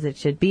plan, because it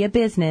should be a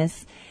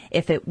business,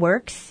 if it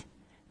works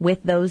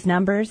with those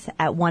numbers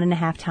at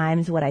 1.5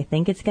 times what I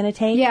think it's going to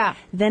take,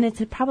 then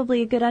it's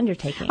probably a good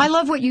undertaking. I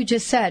love what you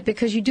just said,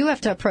 because you do have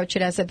to approach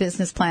it as a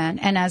business plan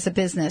and as a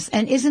business.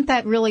 And isn't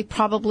that really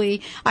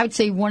probably, I would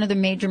say, one of the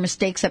major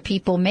mistakes that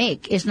people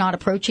make is not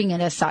approaching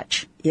it as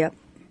such? Yep.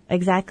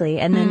 Exactly.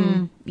 And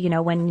then,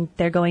 when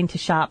they're going to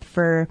shop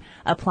for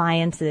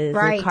appliances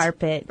or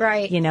carpet,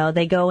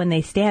 they go and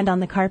they stand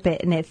on the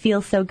carpet and it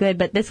feels so good,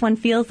 but this one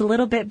feels a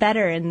little bit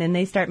better. And then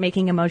they start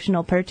making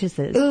emotional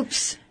purchases.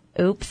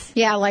 Oops.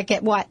 Yeah, like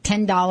at what,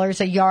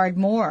 $10 a yard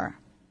more.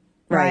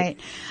 Right.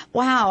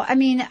 Wow. I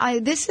mean,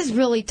 this is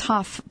really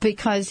tough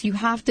because you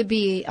have to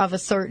be of a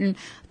certain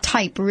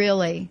type,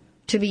 really,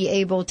 to be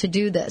able to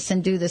do this.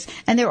 And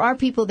there are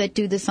people that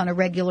do this on a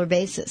regular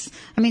basis.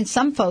 I mean,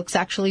 some folks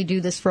actually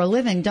do this for a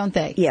living, don't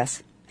they?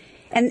 Yes.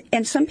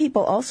 And some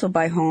people also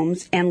buy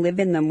homes and live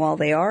in them while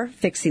they are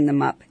fixing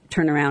them up,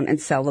 turn around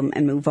and sell them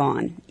and move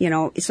on.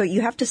 So you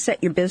have to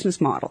set your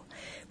business model.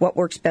 What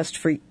works best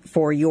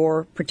for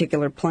your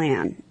particular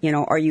plan?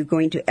 Are you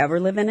going to ever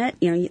live in it?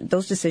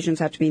 Those decisions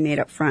have to be made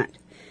up front.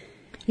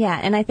 Yeah,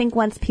 and I think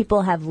once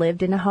people have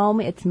lived in a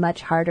home, it's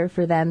much harder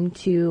for them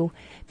to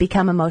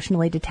become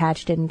emotionally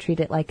detached and treat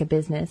it like a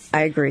business.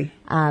 I agree.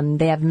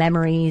 They have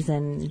memories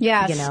and,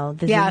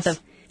 this is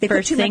the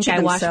first sink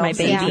I washed my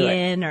baby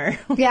in.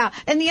 Yeah,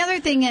 and the other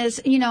thing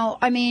is,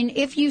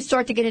 if you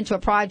start to get into a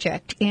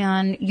project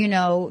and,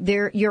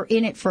 you're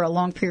in it for a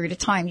long period of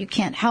time, you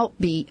can't help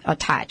be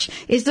attached.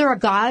 Is there a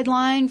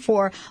guideline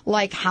for,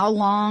 how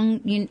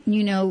long,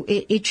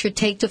 it should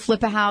take to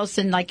flip a house?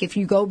 And, if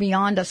you go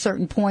beyond a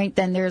certain point,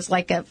 then there's,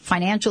 a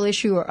financial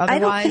issue or otherwise? I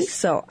don't think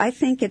so. I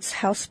think it's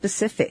house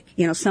specific.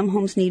 Some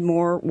homes need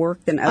more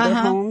work than other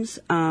homes.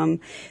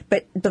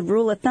 But the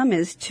rule of thumb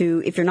is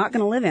if you're not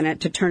going to live in it,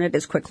 to turn it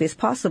as quick quickly as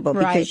possible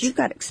Right. because you've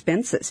got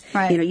expenses.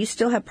 Right. You know, you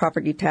still have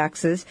property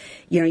taxes.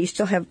 You know, you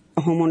still have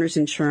homeowner's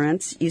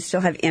insurance. You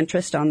still have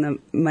interest on the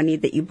money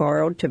that you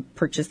borrowed to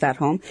purchase that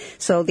home.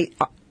 So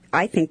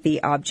I think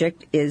the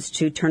object is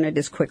to turn it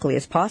as quickly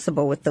as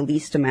possible with the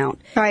least amount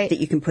that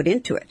you can put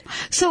into it.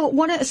 So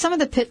some of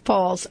the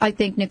pitfalls, I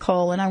think,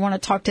 Nicole, and I want to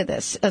talk to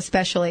this,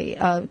 especially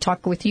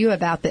talk with you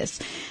about this,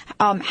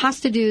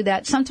 has to do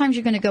that sometimes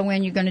you're going to go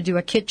in, you're going to do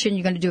a kitchen,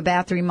 you're going to do a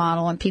bathroom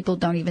remodel, and people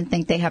don't even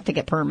think they have to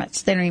get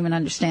permits. They don't even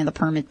understand the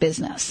permit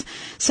business.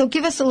 So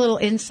give us a little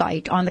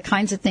insight on the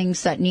kinds of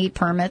things that need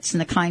permits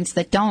and the kinds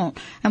that don't,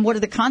 and what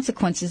are the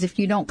consequences if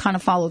you don't kind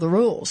of follow the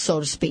rules, so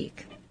to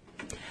speak.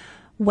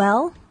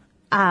 Well,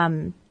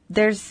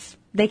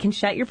 they can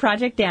shut your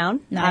project down,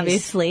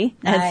 obviously,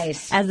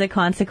 as a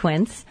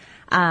consequence.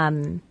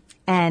 And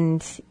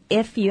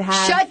if you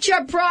have... Shut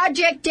your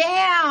project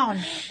down!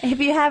 If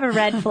you have a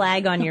red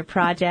flag on your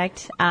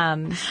project,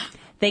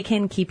 they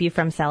can keep you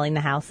from selling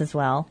the house as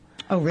well.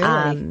 Oh,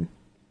 really?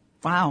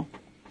 Wow.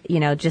 You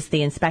know, just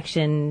the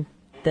inspection,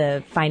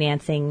 the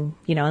financing,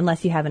 you know,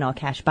 unless you have an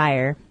all-cash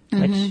buyer,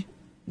 which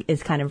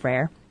is kind of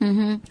rare.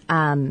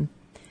 Mm-hmm.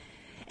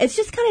 It's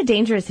just kind of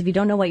dangerous if you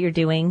don't know what you're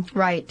doing.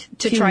 Right.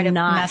 To try to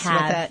not mess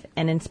have with it.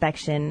 an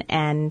inspection.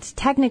 And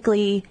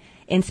technically,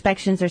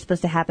 inspections are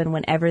supposed to happen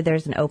whenever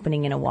there's an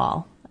opening in a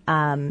wall.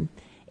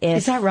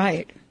 Is that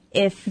right?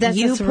 If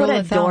you put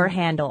a door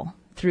handle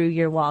through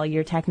your wall,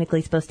 you're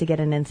technically supposed to get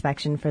an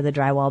inspection for the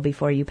drywall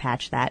before you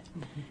patch that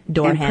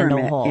door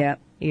handle hole.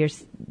 Yep.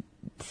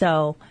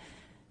 So,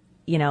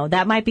 you know,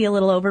 that might be a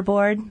little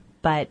overboard,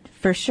 but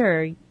for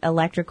sure,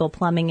 electrical,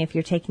 plumbing, if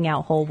you're taking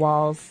out whole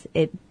walls,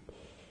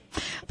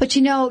 But,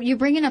 you know, you're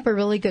bringing up a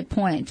really good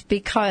point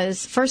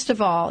because, first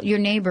of all, your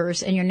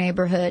neighbors in your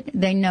neighborhood,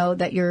 they know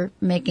that you're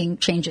making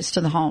changes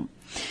to the home.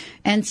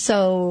 And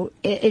so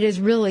it is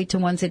really to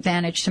one's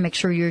advantage to make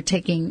sure you're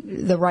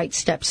taking the right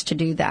steps to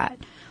do that.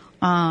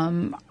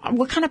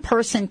 What kind of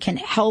person can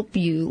help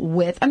you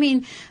with? I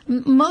mean,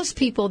 most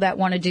people that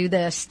want to do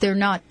this, they're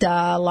not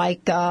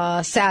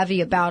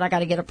savvy about, I got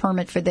to get a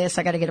permit for this,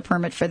 I got to get a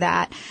permit for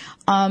that.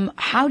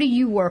 How do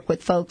you work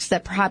with folks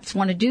that perhaps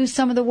want to do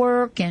some of the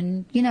work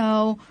and, you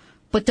know,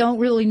 but don't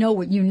really know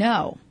what you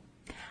know?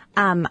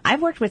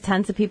 I've worked with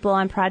tons of people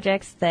on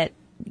projects that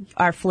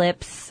are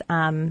flips.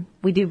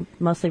 We do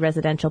mostly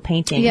residential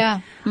painting.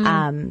 Yeah.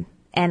 And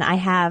I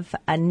have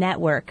a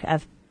network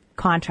of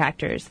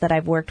contractors that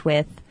I've worked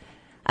with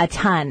a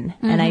ton,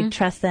 and I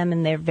trust them,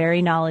 and they're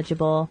very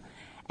knowledgeable.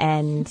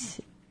 And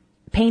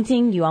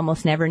painting, you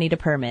almost never need a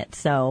permit.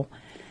 So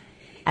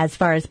as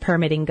far as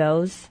permitting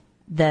goes,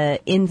 the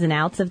ins and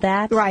outs of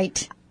that,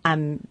 right?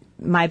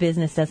 My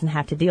business doesn't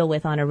have to deal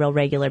with on a real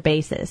regular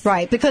basis,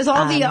 right? Because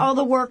all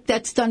the work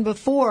that's done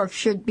before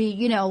should be,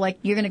 you know, like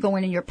you're going to go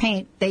in and your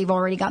paint, they've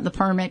already gotten the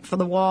permit for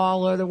the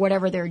wall or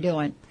whatever they're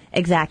doing.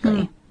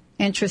 Exactly.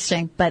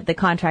 Interesting. But the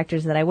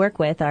contractors that I work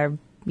with are,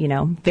 you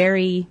know,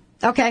 very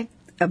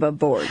above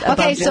board.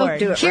 Okay, so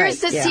here's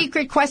the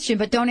secret question,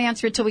 but don't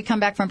answer it till we come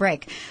back from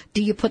break.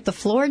 Do you put the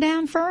floor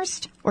down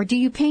first or do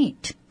you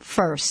paint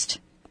first?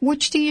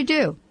 Which do you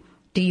do?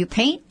 Do you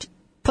paint?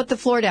 Put the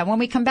floor down. When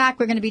we come back,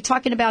 we're going to be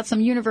talking about some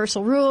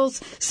universal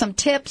rules, some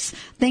tips,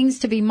 things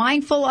to be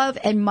mindful of,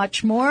 and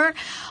much more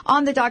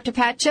on the Dr.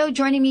 Pat Show.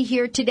 Joining me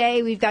here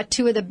today, we've got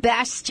two of the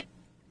best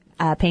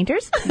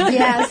painters?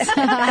 Yes.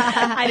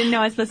 I didn't know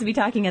I was supposed to be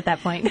talking at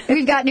that point.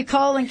 We've got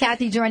Nicole and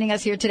Cathy joining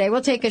us here today.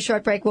 We'll take a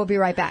short break. We'll be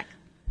right back.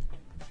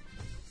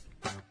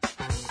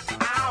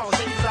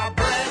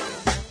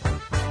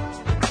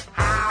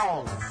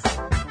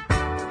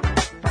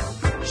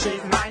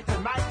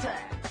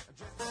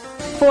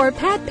 For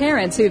pet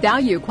parents who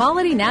value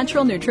quality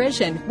natural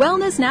nutrition,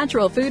 Wellness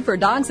Natural Food for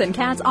Dogs and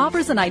Cats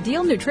offers an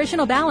ideal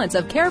nutritional balance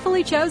of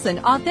carefully chosen,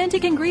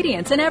 authentic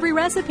ingredients in every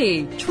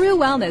recipe. True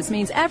wellness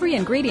means every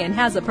ingredient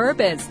has a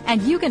purpose,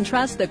 and you can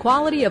trust the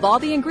quality of all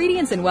the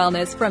ingredients in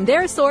wellness from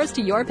their source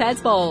to your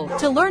pet's bowl.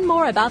 To learn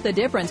more about the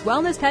difference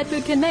wellness pet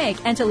food can make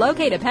and to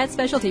locate a pet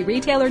specialty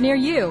retailer near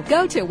you,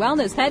 go to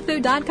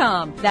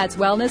wellnesspetfood.com. That's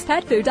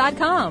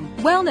wellnesspetfood.com.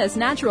 Wellness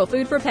Natural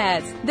Food for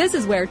Pets. This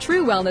is where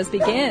true wellness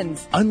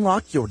begins.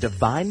 Unlock your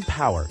divine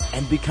power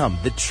and become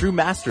the true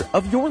master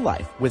of your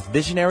life with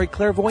visionary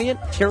clairvoyant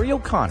Carrie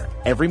O'Connor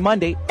every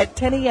Monday at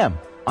 10 a.m.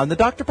 on the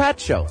Dr. Pat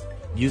Show.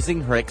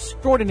 Using her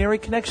extraordinary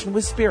connection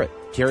with Spirit,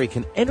 Carrie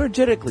can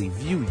energetically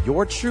view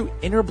your true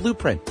inner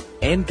blueprint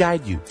and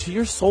guide you to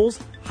your soul's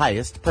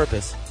highest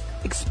purpose.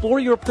 Explore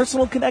your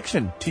personal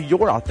connection to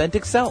your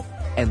authentic self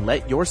and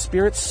let your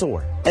spirit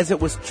soar as it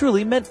was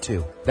truly meant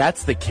to.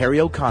 That's the Carrie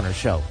O'Connor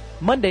Show,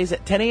 Mondays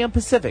at 10 a.m.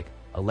 Pacific,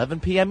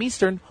 11 p.m.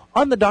 Eastern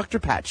on the Dr.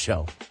 Pat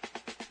Show.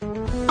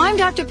 I'm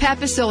Dr.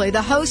 Pat Basile,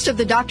 the host of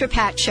the Dr.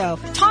 Pat Show,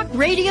 talk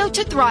radio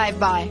to thrive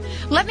by.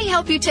 Let me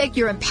help you take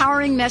your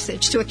empowering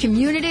message to a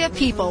community of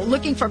people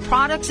looking for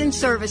products and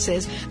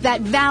services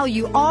that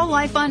value all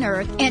life on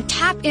earth and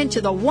tap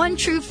into the one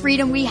true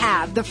freedom we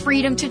have, the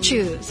freedom to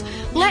choose.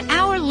 Let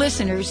our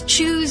listeners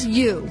choose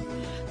you.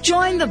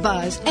 Join the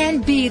buzz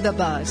and be the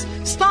buzz.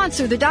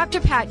 Sponsor the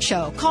Dr. Pat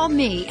Show. Call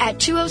me at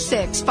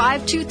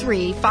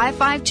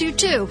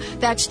 206-523-5522.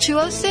 That's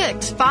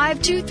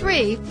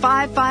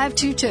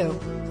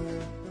 206-523-5522.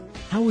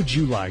 How would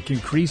you like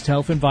increased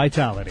health and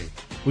vitality?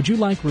 Would you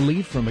like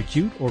relief from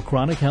acute or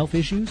chronic health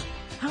issues?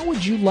 How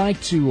would you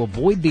like to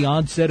avoid the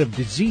onset of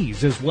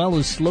disease as well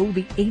as slow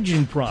the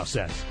aging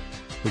process?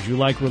 Would you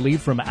like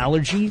relief from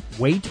allergy,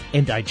 weight,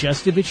 and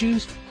digestive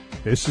issues?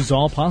 This is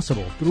all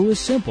possible through a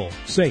simple,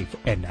 safe,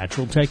 and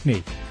natural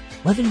technique.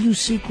 Whether you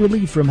seek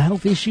relief from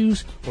health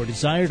issues or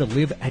desire to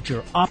live at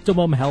your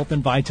optimum health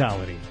and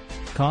vitality,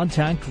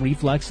 contact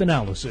reflex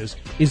analysis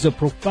is a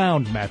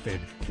profound method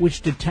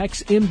which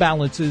detects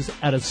imbalances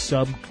at a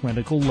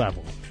subclinical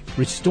level,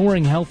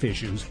 restoring health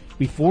issues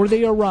before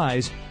they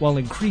arise while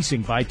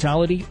increasing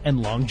vitality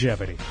and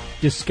longevity.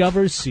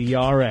 Discover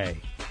CRA.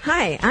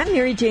 Hi, I'm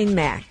Mary Jane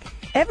Mack.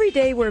 Every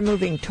day we're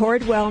moving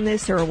toward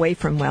wellness or away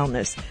from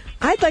wellness.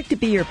 I'd like to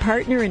be your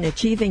partner in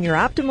achieving your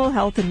optimal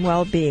health and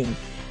well-being.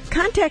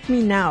 Contact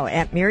me now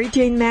at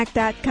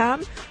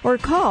maryjanemack.com or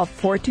call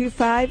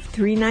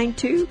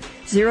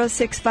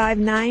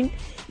 425-392-0659.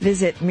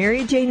 Visit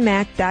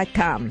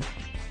maryjanemack.com.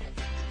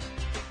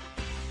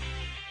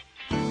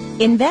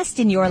 Invest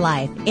in your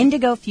life.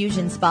 Indigo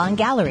Fusion Spa and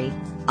Gallery,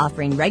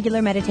 offering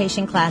regular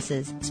meditation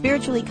classes,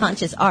 spiritually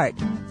conscious art,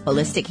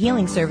 holistic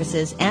healing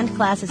services, and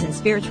classes in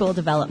spiritual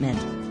development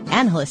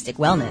and holistic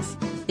wellness.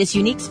 This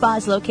unique spa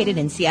is located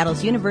in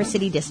Seattle's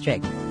University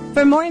District.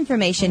 For more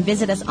information,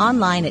 visit us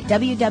online at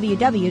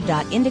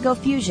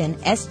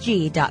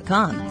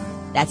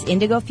www.indigofusionsg.com. That's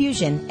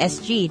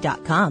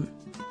indigofusionsg.com.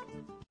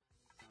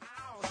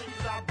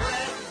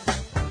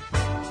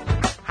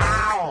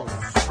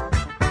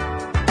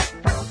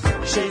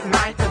 She's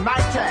mighty,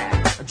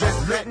 mighty,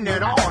 just letting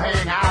it all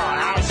hang out.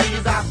 How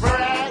she's a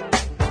friend.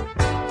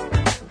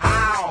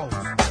 How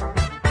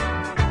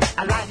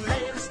I like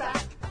lady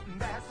stack.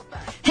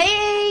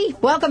 Hey,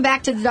 welcome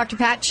back to the Dr.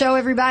 Pat Show,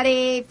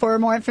 everybody. For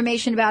more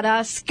information about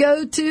us,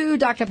 go to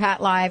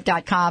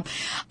drpatlive.com.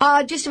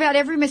 Just about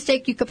every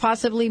mistake you could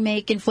possibly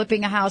make in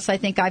flipping a house, I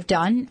think I've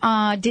done.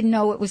 Didn't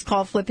know it was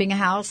called flipping a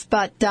house,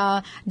 but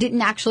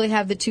didn't actually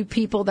have the two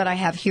people that I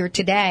have here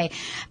today.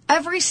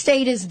 Every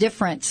state is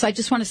different, so I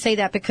just want to say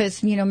that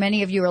because, you know,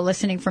 many of you are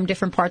listening from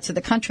different parts of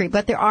the country,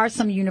 but there are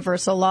some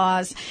universal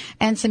laws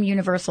and some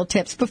universal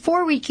tips.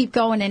 Before we keep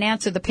going and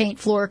answer the paint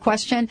floor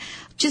question,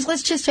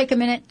 let's just take a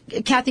minute.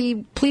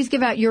 Cathy, please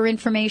give out your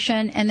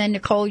information, and then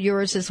Nicole,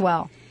 yours as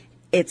well.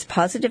 It's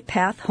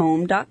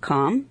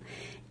positivepathhome.com,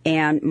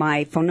 and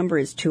my phone number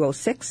is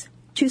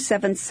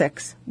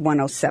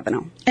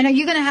 206-276-1070. And are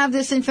you going to have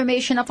this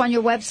information up on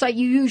your website?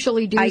 You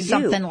usually do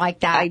something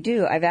like that. I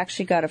do. I've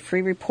actually got a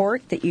free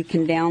report that you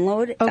can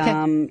download.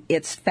 Okay.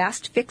 It's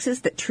fast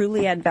fixes that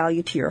truly add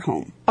value to your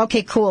home.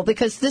 Okay, cool.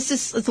 Because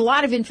it's a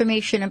lot of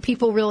information, and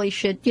people really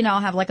should,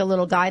 have like a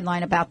little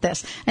guideline about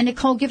this. And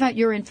Nicole, give out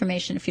your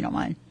information if you don't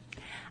mind.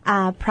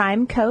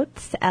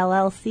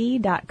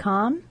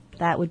 PrimeCoatsLLC.com.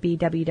 That would be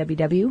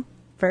www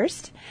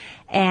first.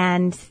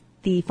 And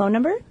the phone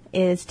number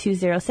is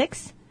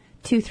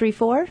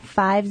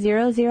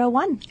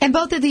 206-234-5001. And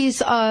both of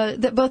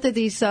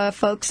these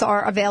folks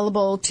are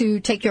available to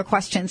take your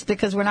questions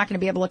because we're not going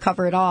to be able to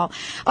cover it all.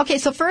 Okay,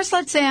 so first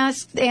let's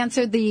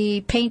answer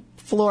the paint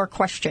floor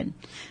question.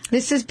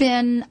 This has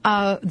been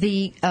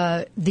the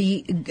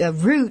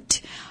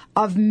root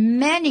of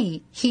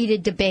many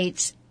heated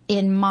debates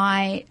in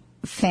my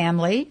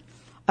family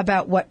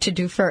about what to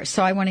do first.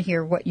 So I want to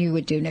hear what you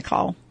would do,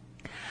 Nicole.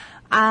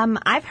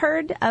 I've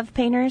heard of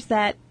painters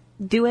that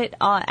do it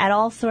at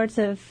all sorts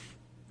of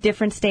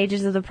different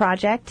stages of the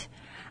project.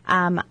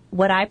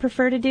 What I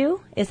prefer to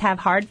do is have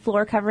hard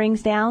floor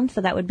coverings down,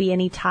 so that would be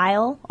any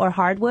tile or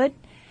hardwood,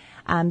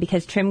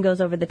 because trim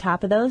goes over the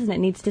top of those and it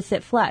needs to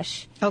sit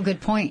flush. Oh,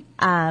 good point.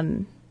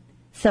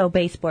 So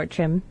baseboard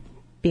trim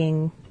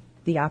being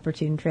the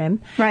opportune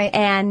trim. Right.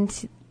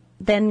 And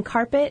then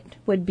carpet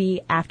would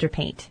be after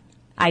paint.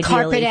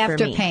 Ideally Carpet after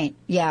for me. paint.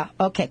 Yeah,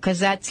 okay, because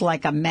that's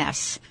like a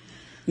mess.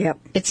 Yep.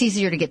 It's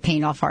easier to get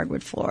paint off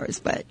hardwood floors,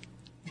 but...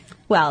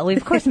 Well, we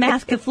of course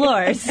mask the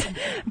floors,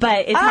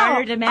 but it's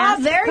harder to mask.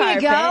 Oh, there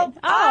carpet. you go.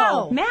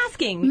 Oh,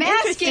 masking.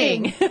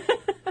 Interesting.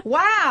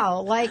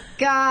 Wow. Like,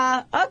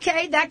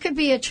 okay, that could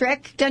be a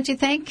trick, don't you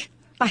think?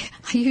 I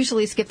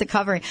usually skip the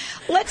covering.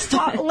 Let's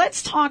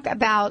talk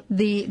about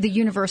the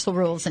universal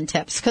rules and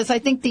tips, because I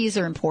think these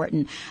are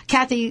important.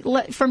 Cathy,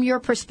 from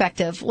your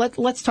perspective,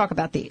 let's talk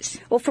about these.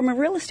 Well, from a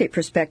real estate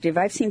perspective,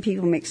 I've seen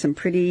people make some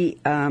pretty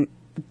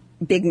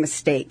big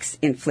mistakes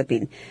in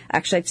flipping.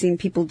 Actually, I've seen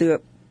people do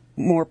it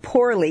more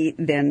poorly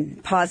than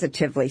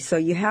positively. So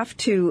you have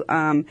to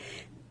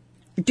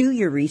do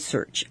your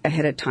research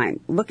ahead of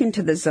time. Look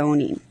into the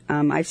zoning.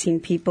 I've seen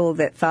people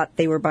that thought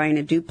they were buying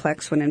a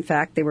duplex when in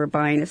fact they were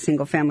buying a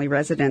single-family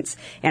residence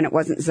and it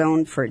wasn't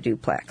zoned for a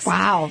duplex.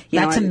 Wow,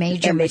 that's a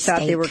major and they mistake.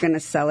 thought they were going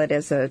to sell it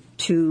as a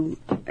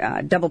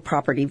double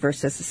property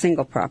versus a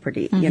single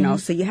property. Mm-hmm.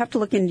 So you have to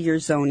look into your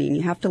zoning.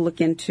 You have to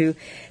look into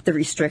the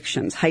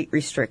restrictions, height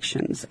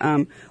restrictions.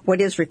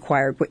 What is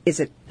required? Is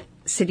it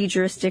city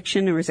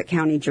jurisdiction or is it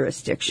county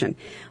jurisdiction?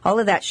 All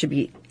of that should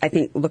be, I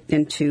think, looked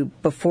into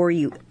before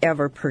you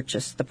ever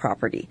purchase the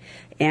property.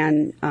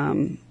 And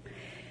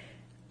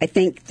I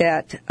think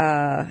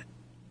that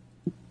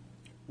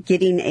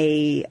getting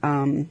a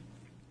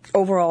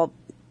overall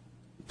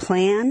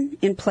plan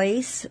in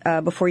place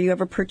before you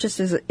ever purchase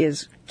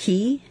is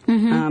key.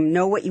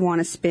 Know what you want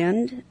to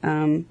spend.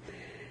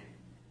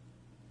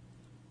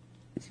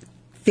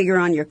 Figure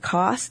on your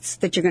costs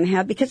that you're going to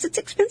have, because it's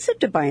expensive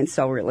to buy and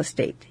sell real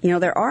estate. You know,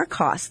 there are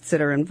costs that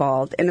are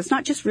involved, and it's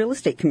not just real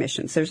estate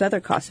commissions. There's other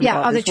costs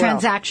involved other as well.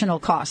 transactional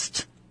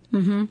costs.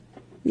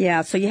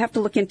 Yeah, so you have to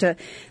look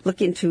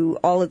into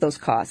all of those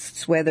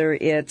costs, whether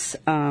it's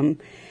more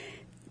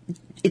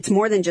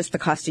than just the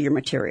cost of your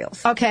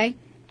materials. Okay.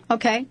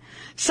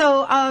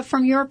 So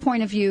from your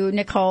point of view,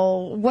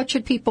 Nicole, what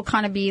should people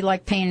kind of be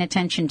like paying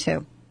attention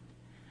to?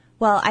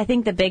 Well, I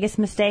think the biggest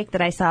mistake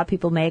that I saw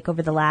people make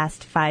over the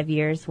last 5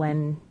 years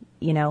when,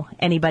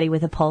 anybody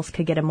with a pulse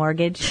could get a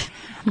mortgage,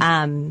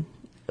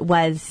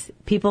 was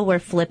people were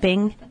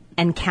flipping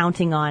and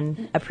counting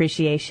on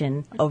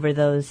appreciation over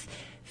those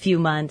few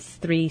months,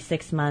 3,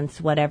 6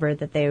 months, whatever,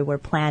 that they were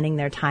planning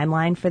their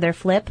timeline for their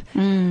flip.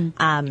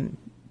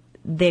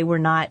 They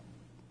weren't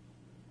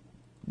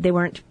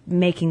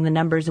making the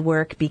numbers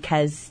work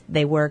because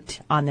they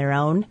worked on their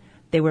own.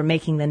 They were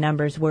making the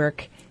numbers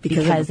work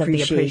because of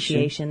the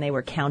appreciation they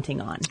were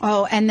counting on.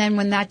 Oh, and then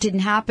when that didn't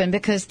happen,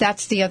 because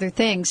that's the other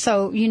thing.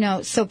 So,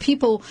 so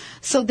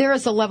there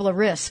is a level of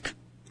risk,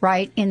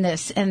 right, in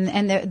this.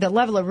 And the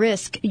level of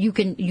risk, you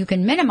can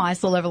minimize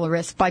the level of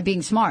risk by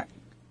being smart.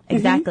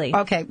 Exactly.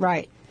 Okay,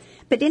 right.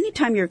 But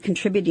anytime you're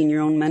contributing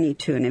your own money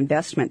to an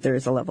investment, there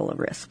is a level of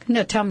risk.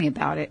 No, tell me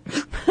about it.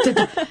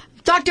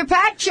 Dr.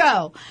 Pat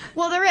Show.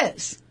 Well, there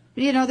is.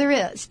 There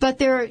is. But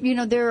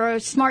there are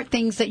smart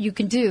things that you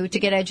can do to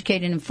get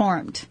educated and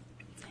informed.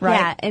 Right.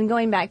 Yeah, and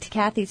going back to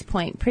Cathy's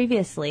point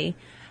previously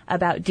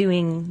about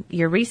doing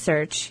your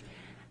research,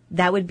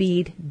 that would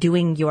be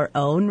doing your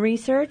own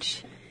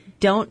research.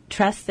 Don't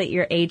trust that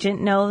your agent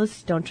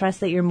knows. Don't trust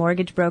that your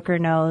mortgage broker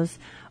knows,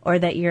 or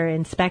that your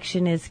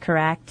inspection is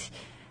correct.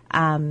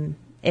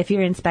 If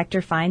your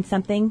inspector finds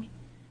something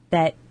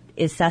that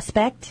is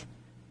suspect,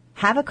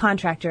 have a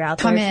contractor out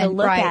there to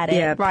look at it.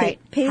 Yeah, pay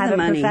have the a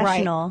money.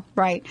 professional.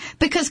 Right.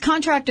 Because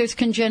contractors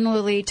can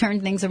generally turn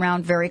things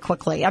around very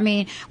quickly. I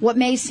mean, what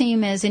may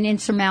seem as an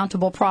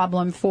insurmountable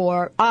problem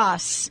for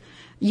us,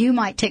 you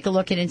might take a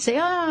look at it and say,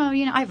 I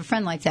have a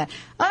friend like that.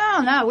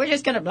 Oh, no, we're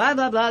just going to blah,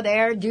 blah, blah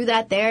there, do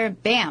that there,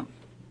 bam.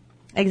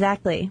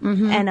 Exactly.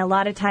 And a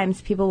lot of times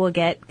people will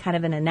get kind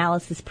of an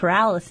analysis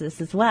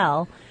paralysis as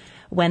well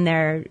when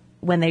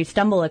they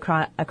stumble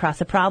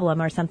across a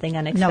problem or something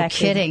unexpected. No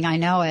kidding, I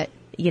know it.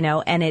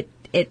 And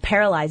it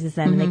paralyzes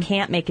them, and they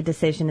can't make a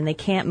decision, and they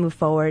can't move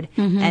forward.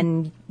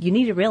 And you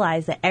need to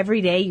realize that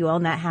every day you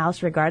own that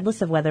house,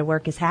 regardless of whether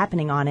work is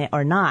happening on it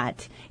or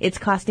not, it's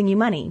costing you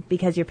money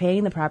because you're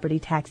paying the property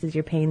taxes,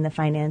 you're paying the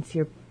finance,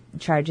 your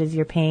charges,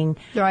 you're paying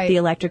the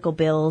electrical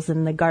bills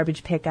and the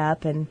garbage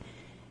pickup, and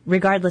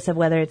regardless of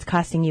whether it's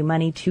costing you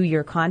money to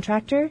your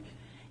contractor,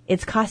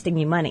 it's costing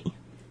you money.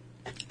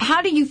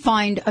 How do you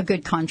find a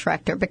good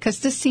contractor? Because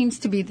this seems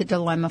to be the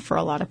dilemma for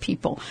a lot of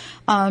people.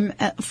 I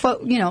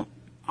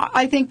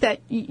think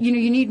that you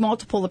need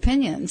multiple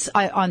opinions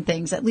on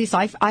things. At least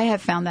I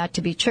have found that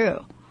to be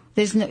true.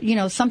 There's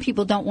no, some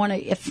people don't want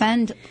to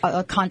offend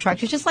a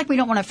contractor, just like we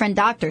don't want to offend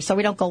doctors, so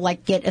we don't go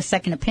get a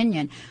second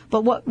opinion.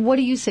 But what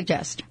do you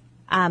suggest?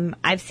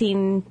 I've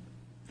seen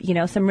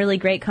some really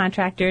great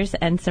contractors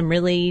and some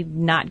really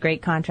not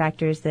great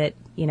contractors that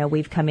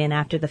we've come in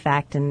after the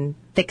fact and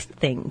fixed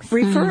things.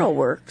 Referral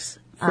works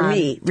for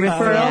me.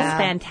 Referrals,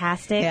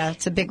 fantastic. Yeah,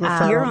 it's a big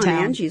referral. You're on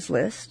Angie's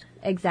list.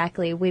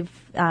 Exactly. We've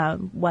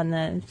won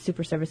the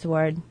Super Service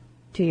Award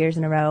 2 years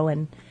in a row,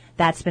 and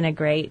that's been a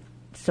great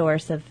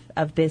source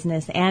of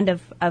business and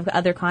of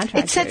other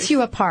contractors. It sets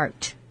you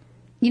apart.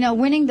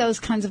 Winning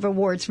those kinds of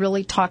awards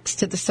really talks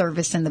to the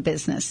service and the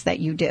business that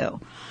you do.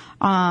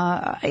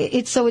 Yes,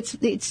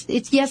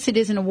 it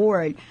is an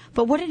award,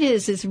 but what it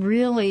is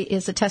really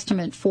is a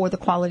testament for the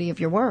quality of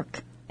your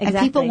work. Exactly.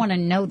 And people want to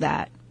know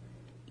that.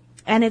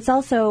 And it's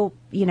also,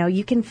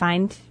 you can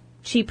find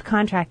cheap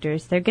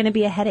contractors. They're going to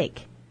be a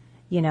headache.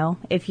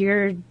 If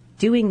you're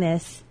doing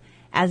this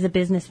as a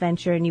business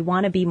venture and you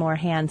want to be more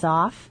hands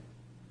off,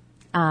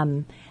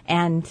 and,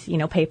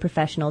 pay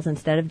professionals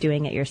instead of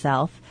doing it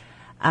yourself,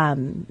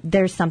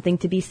 there's something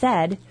to be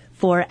said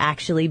for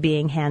actually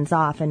being hands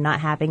off and not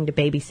having to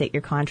babysit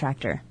your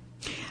contractor.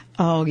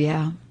 Oh,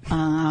 yeah.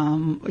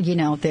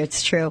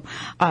 That's true.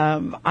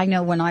 I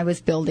know when I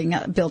was built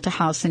a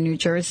house in New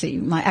Jersey,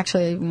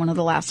 actually one of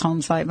the last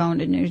homes I've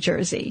owned in New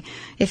Jersey,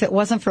 if it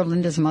wasn't for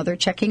Linda's mother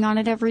checking on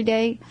it every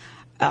day,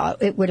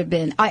 it would have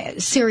been,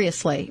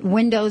 seriously,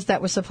 windows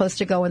that were supposed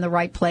to go in the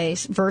right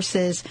place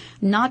versus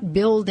not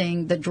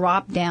building the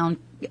drop-down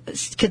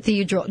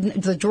cathedral,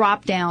 the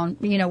drop-down,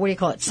 what do you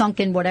call it,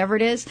 sunken, whatever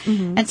it is.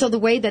 And so the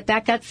way that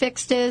got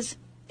fixed is,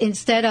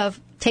 instead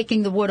of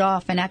taking the wood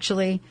off and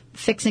actually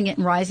fixing it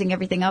and rising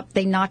everything up,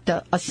 they knocked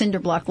a cinder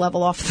block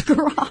level off the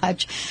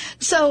garage.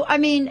 So, I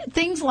mean,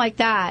 things like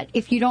that,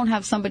 if you don't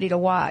have somebody to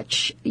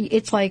watch,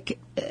 it's like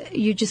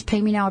you just pay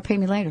me now or pay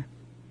me later.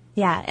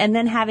 Yeah, and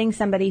then having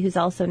somebody who's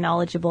also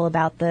knowledgeable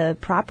about the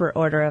proper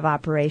order of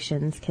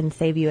operations can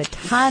save you a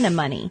ton of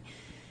money.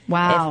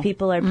 Wow. If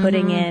people are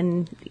putting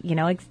in, you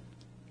know,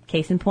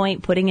 case in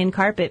point, putting in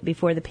carpet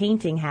before the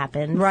painting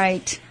happens.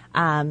 Right.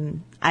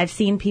 I've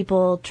seen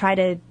people try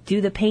to do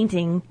the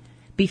painting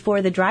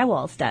before the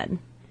drywall's done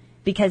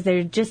because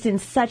they're just in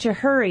such a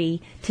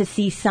hurry to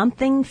see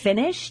something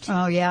finished.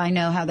 Oh, yeah, I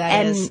know how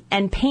that is.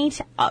 And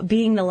paint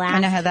being the last, I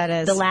know how that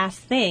is. The last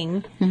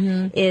thing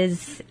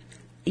is,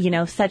 you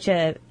know, such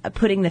a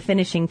putting the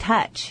finishing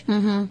touch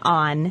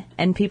on,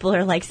 and people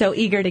are like so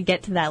eager to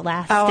get to that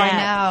last step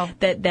I know.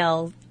 that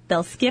they'll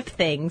skip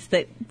things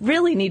that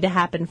really need to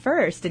happen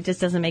first. It just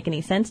doesn't make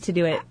any sense to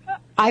do it.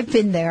 I've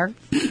been there.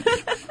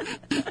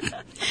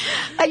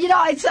 You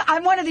know,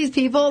 I'm one of these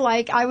people,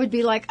 like, I would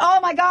be like, oh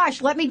my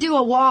gosh, let me do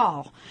a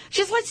wall.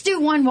 Just let's do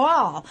one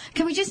wall.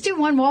 Can we just do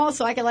one wall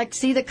so I can, like,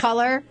 see the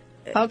color?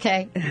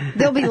 Okay.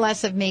 There'll be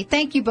less of me.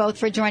 Thank you both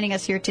for joining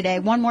us here today.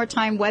 One more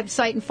time,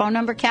 website and phone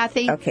number,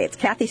 Cathy? Okay, it's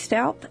Cathy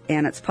Staup,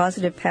 and it's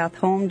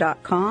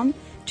positivepathhome.com,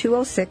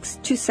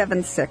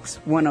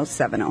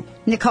 206-276-1070.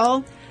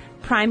 Nicole?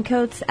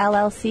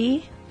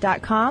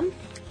 PrimeCoatsLLC.com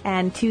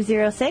and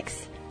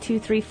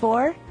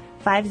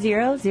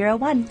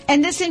 206-234-5001.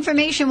 And this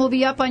information will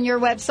be up on your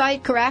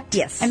website, correct?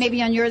 Yes. And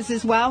maybe on yours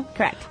as well?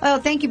 Correct. Oh,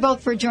 thank you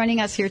both for joining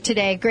us here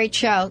today. Great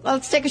show.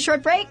 Let's take a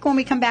short break. When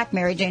we come back,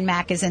 Mary Jane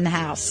Mack is in the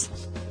house.